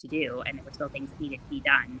things to do, and there were still things that needed to be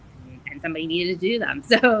done, and somebody needed to do them.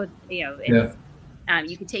 So it's,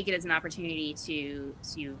 you could take it as an opportunity to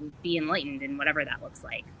be enlightened in whatever that looks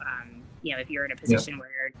like. If you're in a position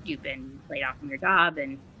where you've been laid off from your job,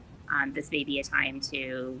 and this may be a time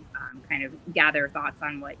to kind of gather thoughts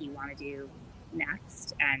on what you want to do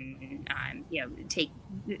next, and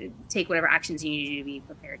take whatever actions you need to do to be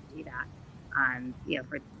prepared to do that.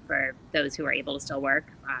 For those who are able to still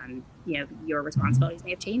work, your responsibilities may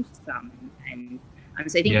have changed some, and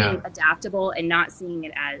So I think Yeah. being adaptable and not seeing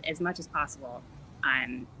it as much as possible,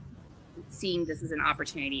 seeing this as an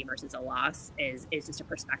opportunity versus a loss is just a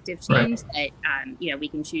perspective change. Right. That we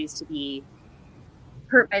can choose to be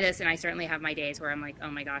hurt by this, and I certainly have my days where I'm like,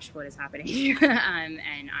 oh my gosh, what is happening?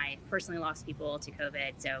 And I personally lost people to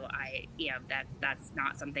COVID, so that's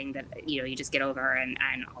not something that you just get over, and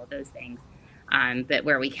all those things. But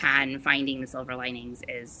where we can, finding the silver linings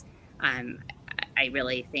is, I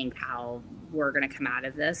really think how we're going to come out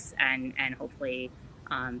of this, and hopefully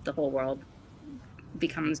the whole world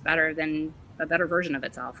becomes better than a better version of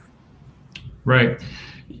itself. Right.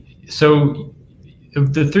 So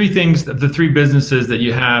the three businesses that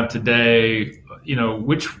you have today,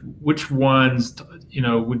 which ones,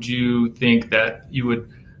 would you think that you would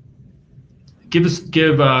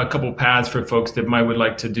give a couple paths for folks that would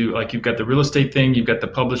like to do? Like, you've got the real estate thing, you've got the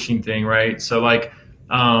publishing thing, right? So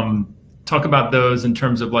talk about those in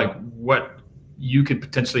terms of like what you could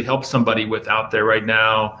potentially help somebody with out there right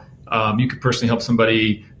now. You could personally help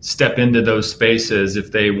somebody step into those spaces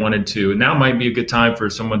if they wanted to. And now might be a good time for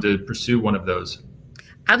someone to pursue one of those.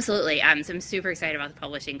 Absolutely. So I'm super excited about the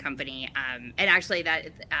publishing company. And actually that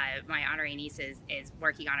my honorary niece is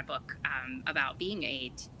working on a book about being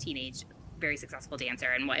a teenage, very successful dancer,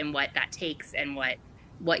 and what that takes, and what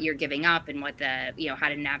you're giving up, and what the, how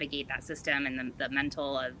to navigate that system, and the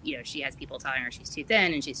mental of, she has people telling her she's too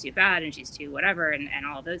thin and she's too fat and she's too whatever, and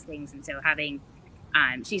all of those things. And so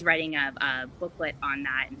she's writing a booklet on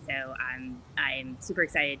that. And so I'm super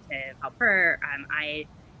excited to help her.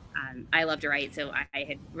 I love to write, so I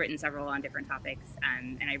had written several on different topics,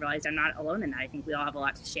 and I realized I'm not alone in that. I think we all have a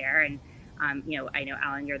lot to share, and I know,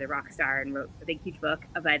 Alan, you're the rock star and wrote a big, huge book,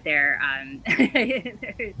 but they're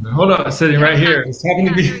hold on, sitting right here. It's happening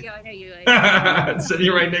to be. There we go. I know you.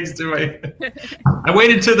 Sitting right next to me. I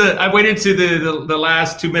waited to the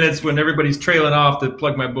last 2 minutes when everybody's trailing off to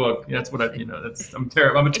plug my book. That's what I'm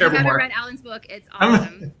terrible. I'm a terrible marketer. If you haven't read Alan's book, it's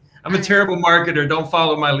awesome. I'm a terrible marketer. Don't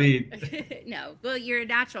follow my lead. No, well, you're a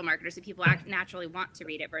natural marketer, so people naturally want to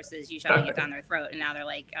read it versus you shoving it down their throat, and now they're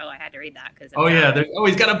like, "Oh, I had to read that because."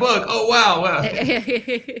 He's got a book. Oh, wow.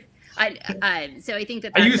 So I think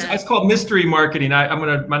it's called mystery marketing.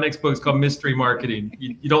 My next book is called Mystery Marketing.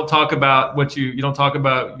 You don't talk about what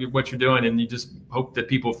you're doing, and you just hope that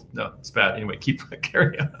people. No, it's bad. Anyway,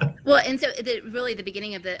 carry on. Well, and so the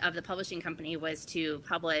beginning of the publishing company was to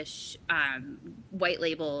publish white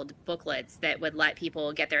labeled booklets that would let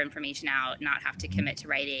people get their information out, not have to commit to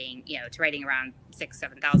writing, around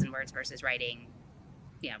 6,000-7,000 words versus writing,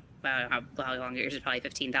 how long yours is probably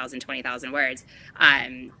 15,000, 20,000 words,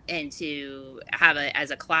 and to have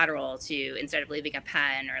as a collateral to, instead of leaving a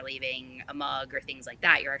pen or leaving a mug or things like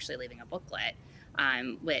that, you're actually leaving a booklet.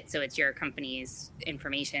 So it's your company's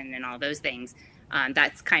information and all those things.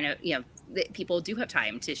 That's kind of, people do have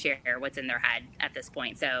time to share what's in their head at this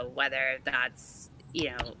point. So whether that's,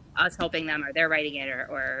 us helping them or they're writing it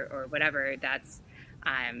or whatever, that's,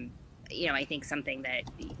 I think something that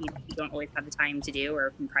you don't always have the time to do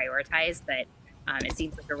or can prioritize, but it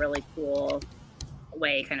seems like a really cool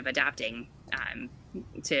way kind of adapting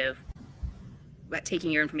to taking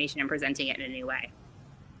your information and presenting it in a new way.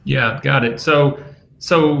 Yeah, got it. So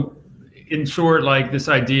in short, like this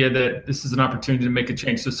idea that this is an opportunity to make a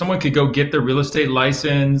change. So someone could go get their real estate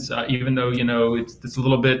license, even though, it's a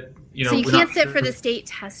little bit, so you can't sit for the state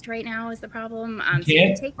test right now is the problem. So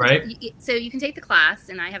you can take the class,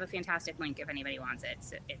 and I have a fantastic link if anybody wants it.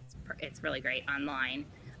 So it's really great online.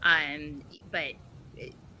 But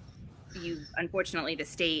unfortunately, the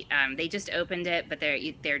state, they just opened it, but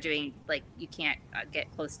they're doing, like, you can't get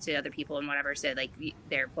close to other people and whatever. So like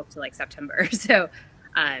they're booked to like September. So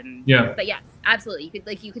but yes, absolutely.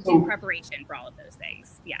 You could do preparation for all of those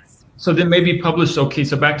things. Yes. So then maybe publish. Okay.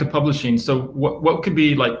 So back to publishing. So what could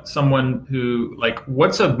be like someone who, like,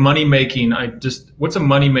 what's a money-making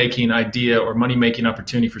idea or money-making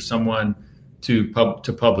opportunity for someone to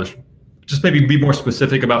publish? Just maybe be more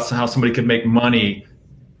specific about how somebody could make money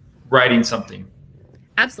writing something.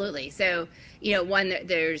 Absolutely. So,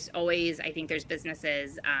 there's always, I think there's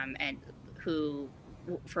businesses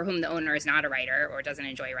for whom the owner is not a writer or doesn't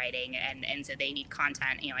enjoy writing, and so they need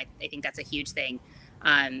content. I think that's a huge thing.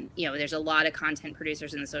 There's a lot of content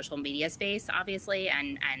producers in the social media space, obviously,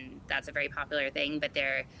 and that's a very popular thing. But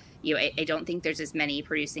I don't think there's as many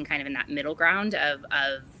producing kind of in that middle ground of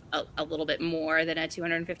a little bit more than a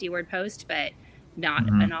 250 word post, but not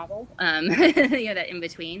a novel. That in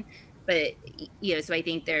between. But so I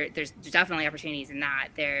think there's definitely opportunities in that.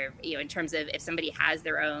 There, in terms of if somebody has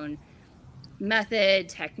their own method,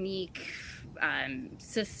 technique,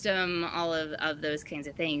 system, all of those kinds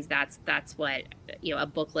of things, that's what a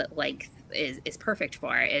booklet length is perfect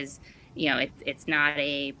for is, it's not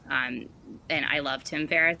a, and I love Tim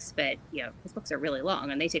Ferriss, but his books are really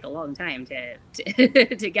long and they take a long time to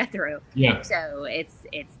to get through. Yeah. So it's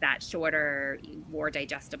that shorter, more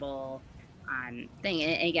digestible thing.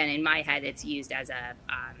 And again, in my head, it's used as a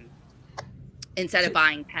instead of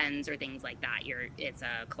buying pens or things like that, it's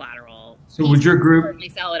a collateral. So would your group certainly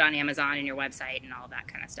sell it on Amazon and your website and all that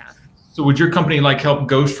kind of stuff? So would your company like help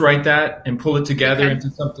ghostwrite that and pull it together into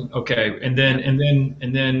something? Okay, and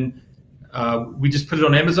then we just put it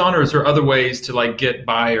on Amazon, or is there other ways to like get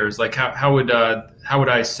buyers? Like how would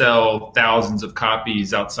I sell thousands of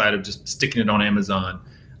copies outside of just sticking it on Amazon?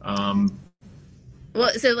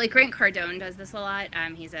 Well, so like Grant Cardone does this a lot.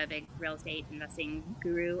 He's a big real estate investing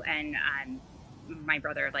guru, and my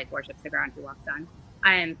brother like worships the ground he walks on.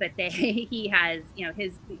 But he has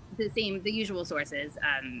the usual sources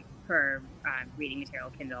for reading material,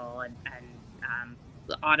 Kindle and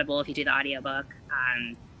Audible if you do the audiobook,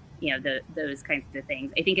 those kinds of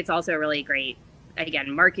things. I think it's also a really great, again,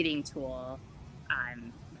 marketing tool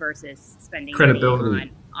versus spending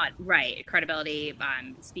credibility on credibility,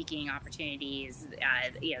 speaking opportunities,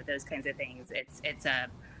 those kinds of things. It's a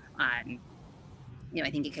I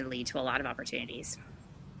think it can lead to a lot of opportunities.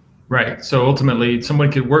 Right. So ultimately, someone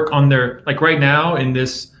could work on their, like right now in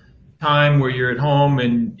this time where you're at home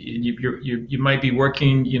and you might be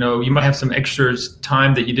working, you might have some extra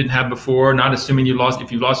time that you didn't have before, not assuming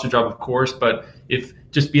if you lost your job, of course, but if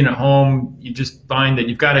just being at home, you just find that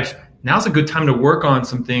you've got now's a good time to work on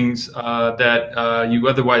some things that you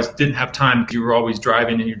otherwise didn't have time because you were always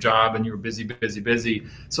driving in your job and you were busy.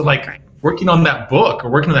 So like working on that book or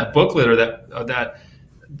working on that booklet or that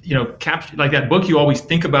capture, like that book you always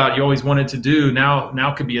think about, you always wanted to do,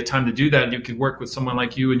 now could be a time to do that. You could work with someone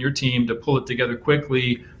like you and your team to pull it together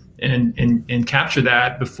quickly and capture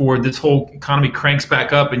that before this whole economy cranks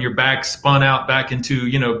back up and you're back spun out back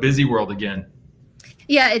into busy world again.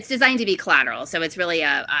 Yeah, it's designed to be collateral, so it's really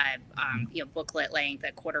a booklet length,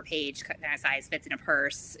 a quarter page kind of size, fits in a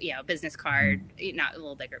purse, business card, not a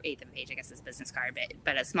little bigger, eighth of a page, I guess is business card,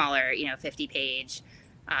 but a smaller, 50 page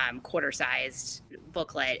quarter sized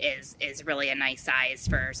booklet is really a nice size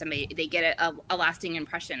for somebody. They get a lasting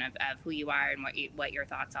impression of who you are and what your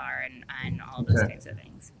thoughts are and all of those kinds of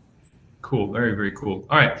things. Cool. Very, very cool.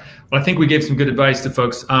 All right. Well, I think we gave some good advice to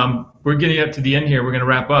folks. We're getting up to the end here. We're going to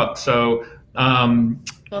wrap up. So,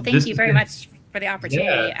 well, thank you very much for the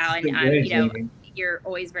opportunity, Alan. You're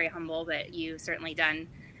always very humble, but you've certainly done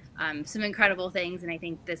some incredible things, and I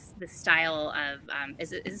think this style of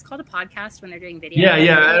is this called a podcast when they're doing video?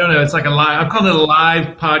 Yeah. I don't know. It's like a live. I'm calling it a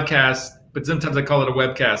live podcast, but sometimes I call it a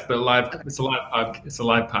webcast. But it's a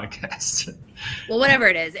live podcast. Well, whatever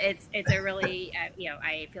it is, it's a really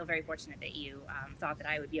I feel very fortunate that you thought that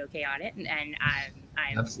I would be okay on it, and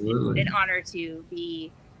I'm absolutely an honor to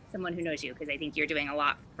be someone who knows you, because I think you're doing a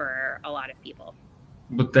lot for a lot of people.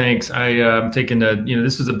 Well, thanks. I'm taking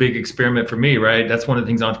this is a big experiment for me, right? That's one of the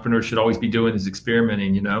things entrepreneurs should always be doing is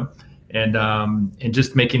experimenting, and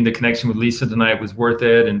just making the connection with Lisa tonight was worth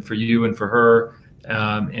it, and for you and for her.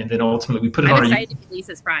 And then ultimately we put it on. I'm excited to be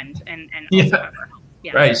Lisa's friend and also have her help.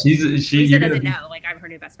 Yes. Right. Lisa doesn't know, like I'm her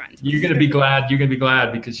new best friend. You're going to be glad. You're going to be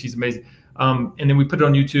glad because she's amazing. And then we put it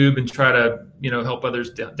on YouTube and try to, help others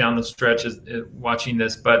down the stretch watching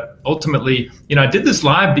this. But ultimately, I did this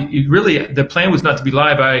live. Really, the plan was not to be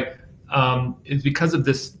live. It's because of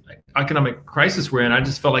this economic crisis we're in. I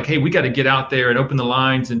just felt like, hey, we got to get out there and open the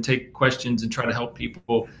lines and take questions and try to help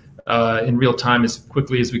people in real time as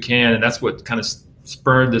quickly as we can. And that's what kind of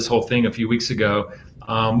spurred this whole thing a few weeks ago.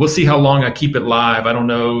 We'll see how long I keep it live. I don't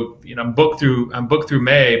know. I'm booked through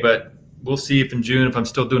May, but we'll see if in June, if I'm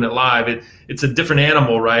still doing it live. It's a different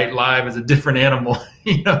animal, right? Live is a different animal,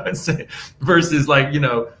 versus like,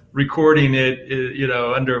 recording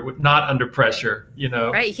it, not under pressure,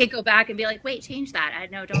 Right. You can't go back and be like, wait, change that.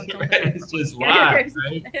 No, don't. Right. It's just live,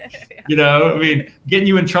 right? Yeah. Getting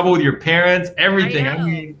you in trouble with your parents, everything.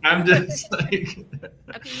 I'm just like.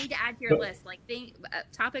 Okay, you need to add to your list, like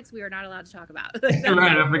topics we are not allowed to talk about. Right.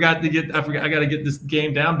 I got to get this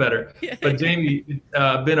game down better. But Jamie,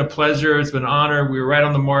 it's been a pleasure. It's been an honor. We were right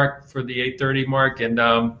on the mark for the 8:30 mark, and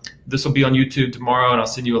this will be on YouTube tomorrow, and I'll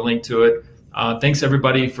send you a link to it. Thanks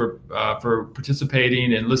everybody for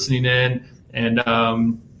participating and listening in, and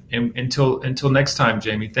until next time,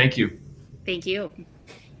 Jamie. Thank you. Thank you.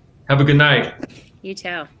 Have a good night. You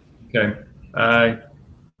too. Okay. Bye.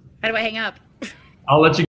 How do I hang up? I'll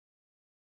let you.